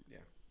pet.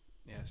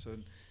 Yeah. So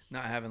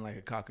not having like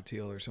a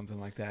cockatiel or something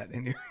like that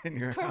in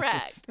your Correct.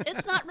 house.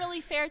 It's not really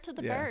fair to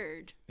the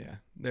bird. Yeah.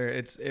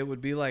 It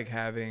would be like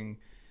having,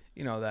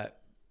 that,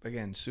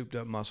 again, souped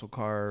up muscle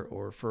car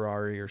or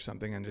Ferrari or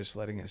something, and just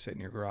letting it sit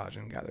in your garage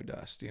and gather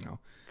dust. Correct.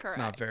 It's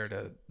not fair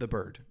to the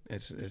bird.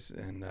 It's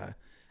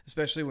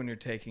especially when you're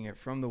taking it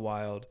from the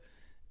wild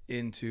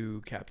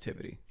into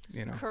captivity.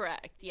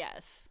 Correct.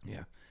 Yes.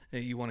 Yeah.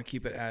 You want to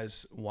keep it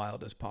as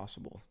wild as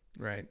possible,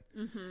 right?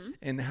 Mm-hmm.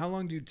 And how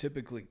long do you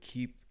typically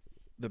keep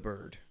the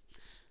bird?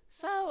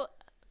 So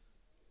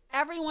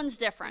everyone's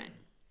different.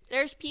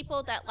 There's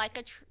people that like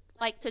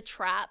to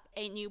trap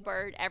a new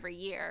bird every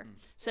year.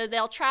 So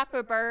they'll trap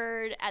a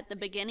bird at the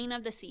beginning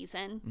of the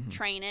season,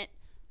 train it,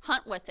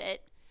 hunt with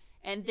it,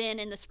 and then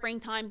in the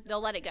springtime they'll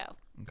let it go.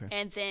 Okay.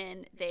 And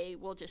then they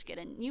will just get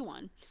a new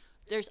one.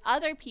 There's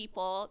other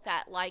people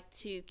that like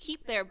to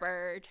keep their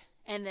bird,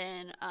 and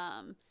then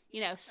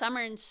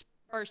summer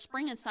or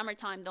spring and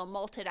summertime they'll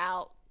molt it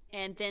out,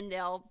 and then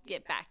they'll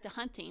get back to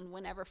hunting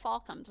whenever fall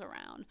comes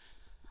around.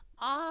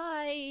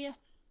 My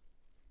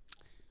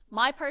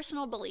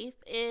personal belief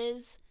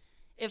is,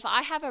 if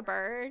I have a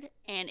bird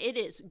and it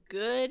is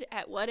good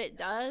at what it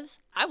does,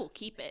 I will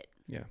keep it.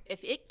 Yeah.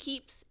 If it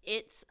keeps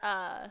its,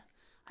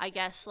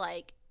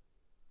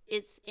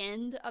 its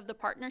end of the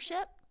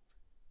partnership,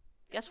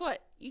 guess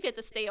what? You get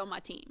to stay on my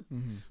team.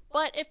 Mm-hmm.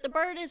 But if the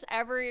bird is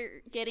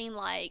ever getting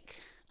like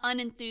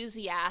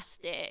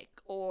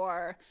unenthusiastic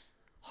or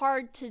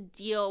hard to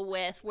deal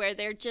with, where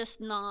they're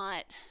just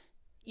not,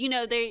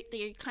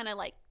 they're kind of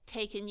like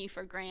taking you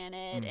for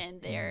granted,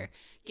 and they're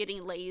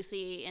getting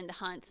lazy in the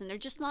hunts, and they're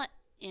just not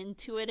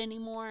into it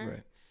anymore,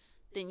 Right.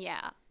 then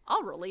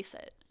I'll release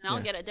it and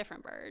I'll get a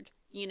different bird.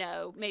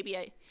 Maybe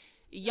a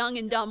young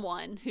and dumb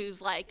one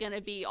who's like going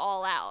to be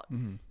all out,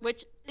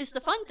 which is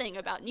the fun thing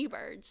about new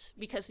birds,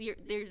 because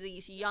they're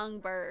these young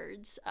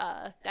birds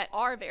that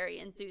are very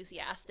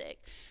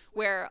enthusiastic,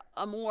 where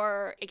a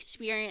more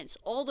experienced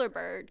older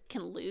bird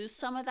can lose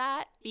some of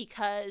that,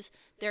 because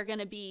they're going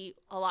to be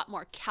a lot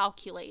more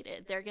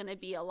calculated. They're going to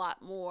be a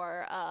lot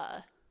more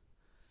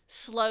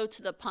slow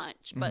to the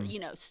punch, but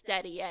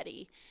steady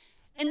Eddie.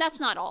 And that's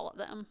not all of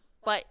them,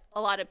 but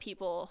a lot of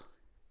people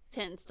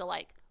tends to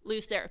like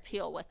lose their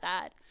appeal with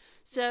that.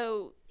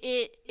 So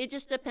it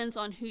just depends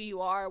on who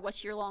you are,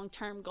 what's your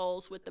long-term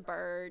goals with the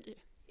bird,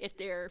 if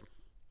they're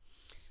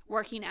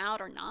working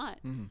out or not.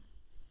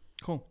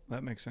 Cool.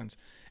 That makes sense.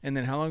 And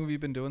then how long have you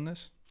been doing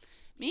this?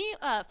 Me,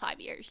 5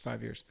 years.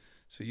 5 years.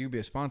 So you'd be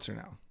a sponsor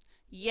now.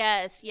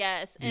 Yes.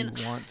 And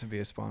you want to be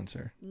a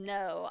sponsor?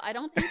 No, I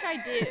don't think I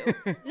do.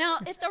 Now,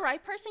 if the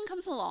right person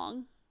comes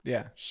along,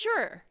 yeah,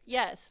 sure,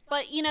 yes.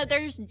 But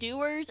there's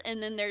doers,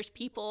 and then there's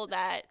people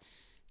that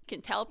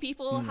can tell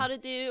people how to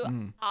do.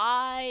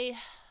 I'm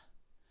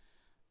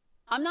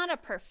I'm not a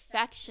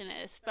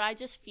perfectionist, but I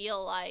just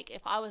feel like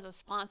if I was a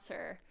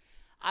sponsor,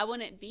 I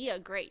wouldn't be a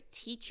great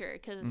teacher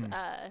because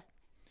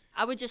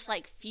I would just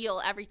like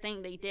feel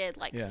everything they did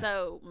like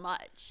so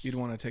much. You'd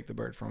want to take the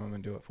bird from them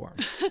and do it for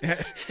them.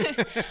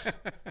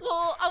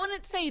 Well, I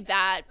wouldn't say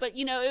that, but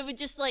you know, it would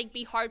just like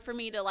be hard for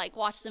me to like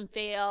watch them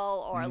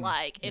fail, or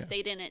like if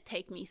they didn't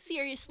take me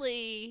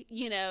seriously,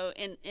 you know,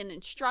 in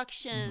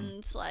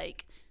instructions.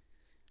 Like,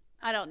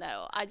 I don't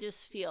know. I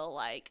just feel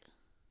like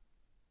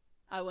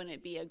I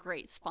wouldn't be a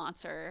great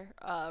sponsor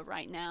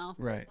right now.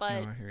 Right.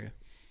 But no, I hear you.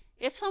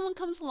 if someone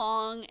comes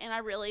along and I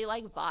really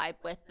like vibe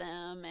with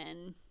them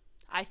and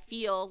I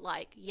feel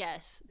like,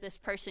 yes, this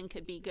person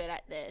could be good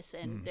at this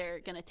and they're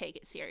going to take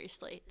it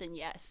seriously, then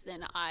yes,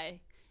 then I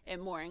am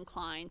more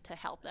inclined to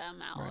help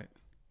them out. Right.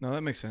 No,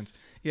 that makes sense.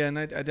 Yeah, and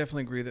I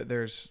definitely agree that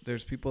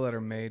there's people that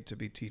are made to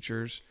be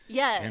teachers.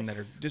 Yes. And that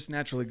are just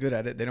naturally good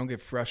at it. They don't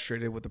get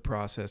frustrated with the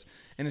process.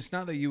 And it's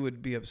not that you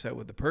would be upset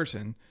with the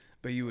person,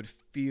 but you would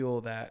feel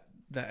that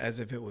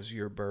as if it was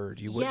your bird.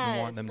 You wouldn't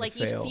want them to fail. Like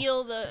you'd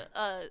feel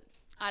the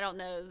I don't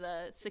know,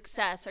 the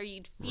success, or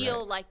you'd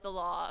feel like the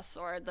loss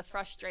or the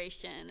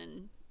frustration,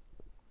 and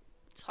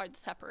it's hard to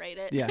separate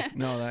it. Yeah,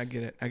 no, I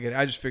get it.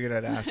 I just figured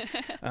I'd ask.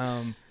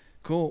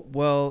 Cool.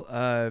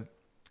 Well,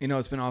 you know,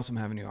 it's been awesome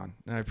having you on,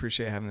 and I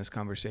appreciate having this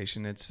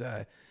conversation. It's,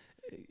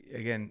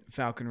 again,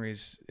 falconry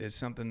is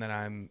something that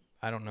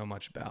I don't know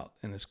much about,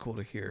 and it's cool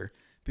to hear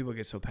people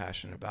get so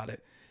passionate about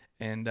it.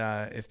 And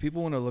if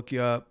people want to look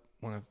you up,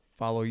 want to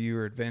follow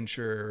your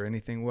adventure or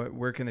anything,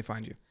 where can they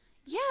find you?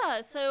 Yeah,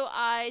 so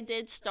I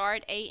did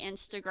start a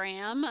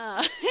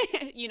Instagram,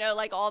 you know,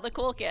 like all the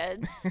cool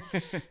kids.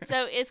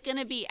 So it's going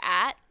to be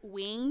at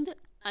winged_hunt.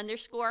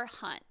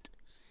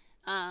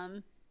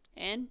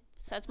 And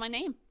that's my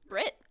name,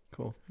 Britt.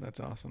 Cool. That's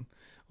awesome.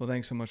 Well,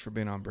 thanks so much for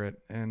being on,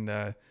 Britt. And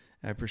I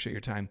appreciate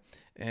your time.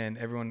 And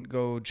everyone,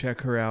 go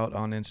check her out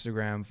on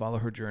Instagram, follow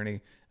her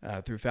journey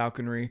through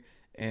falconry.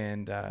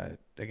 And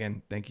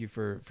again, thank you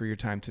for your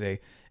time today.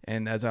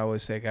 And as I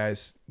always say,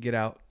 guys, get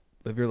out,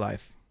 live your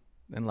life,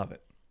 and love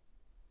it.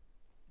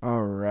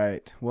 All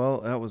right. Well,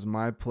 that was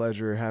my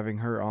pleasure having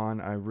her on.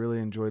 I really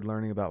enjoyed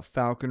learning about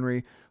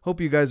falconry. Hope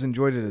you guys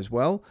enjoyed it as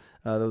well.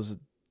 That was a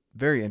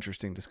very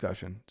interesting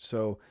discussion.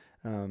 So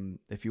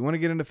if you want to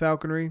get into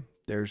falconry,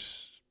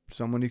 there's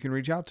someone you can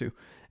reach out to.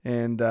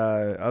 And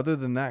other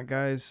than that,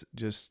 guys,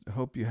 just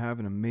hope you have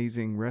an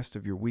amazing rest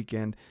of your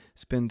weekend.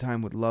 Spend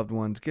time with loved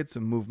ones, get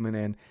some movement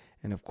in,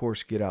 and of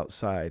course, get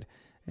outside.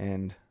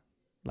 And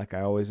like I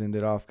always end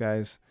it off,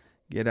 guys,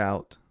 get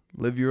out,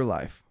 live your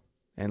life,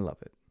 and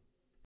love it.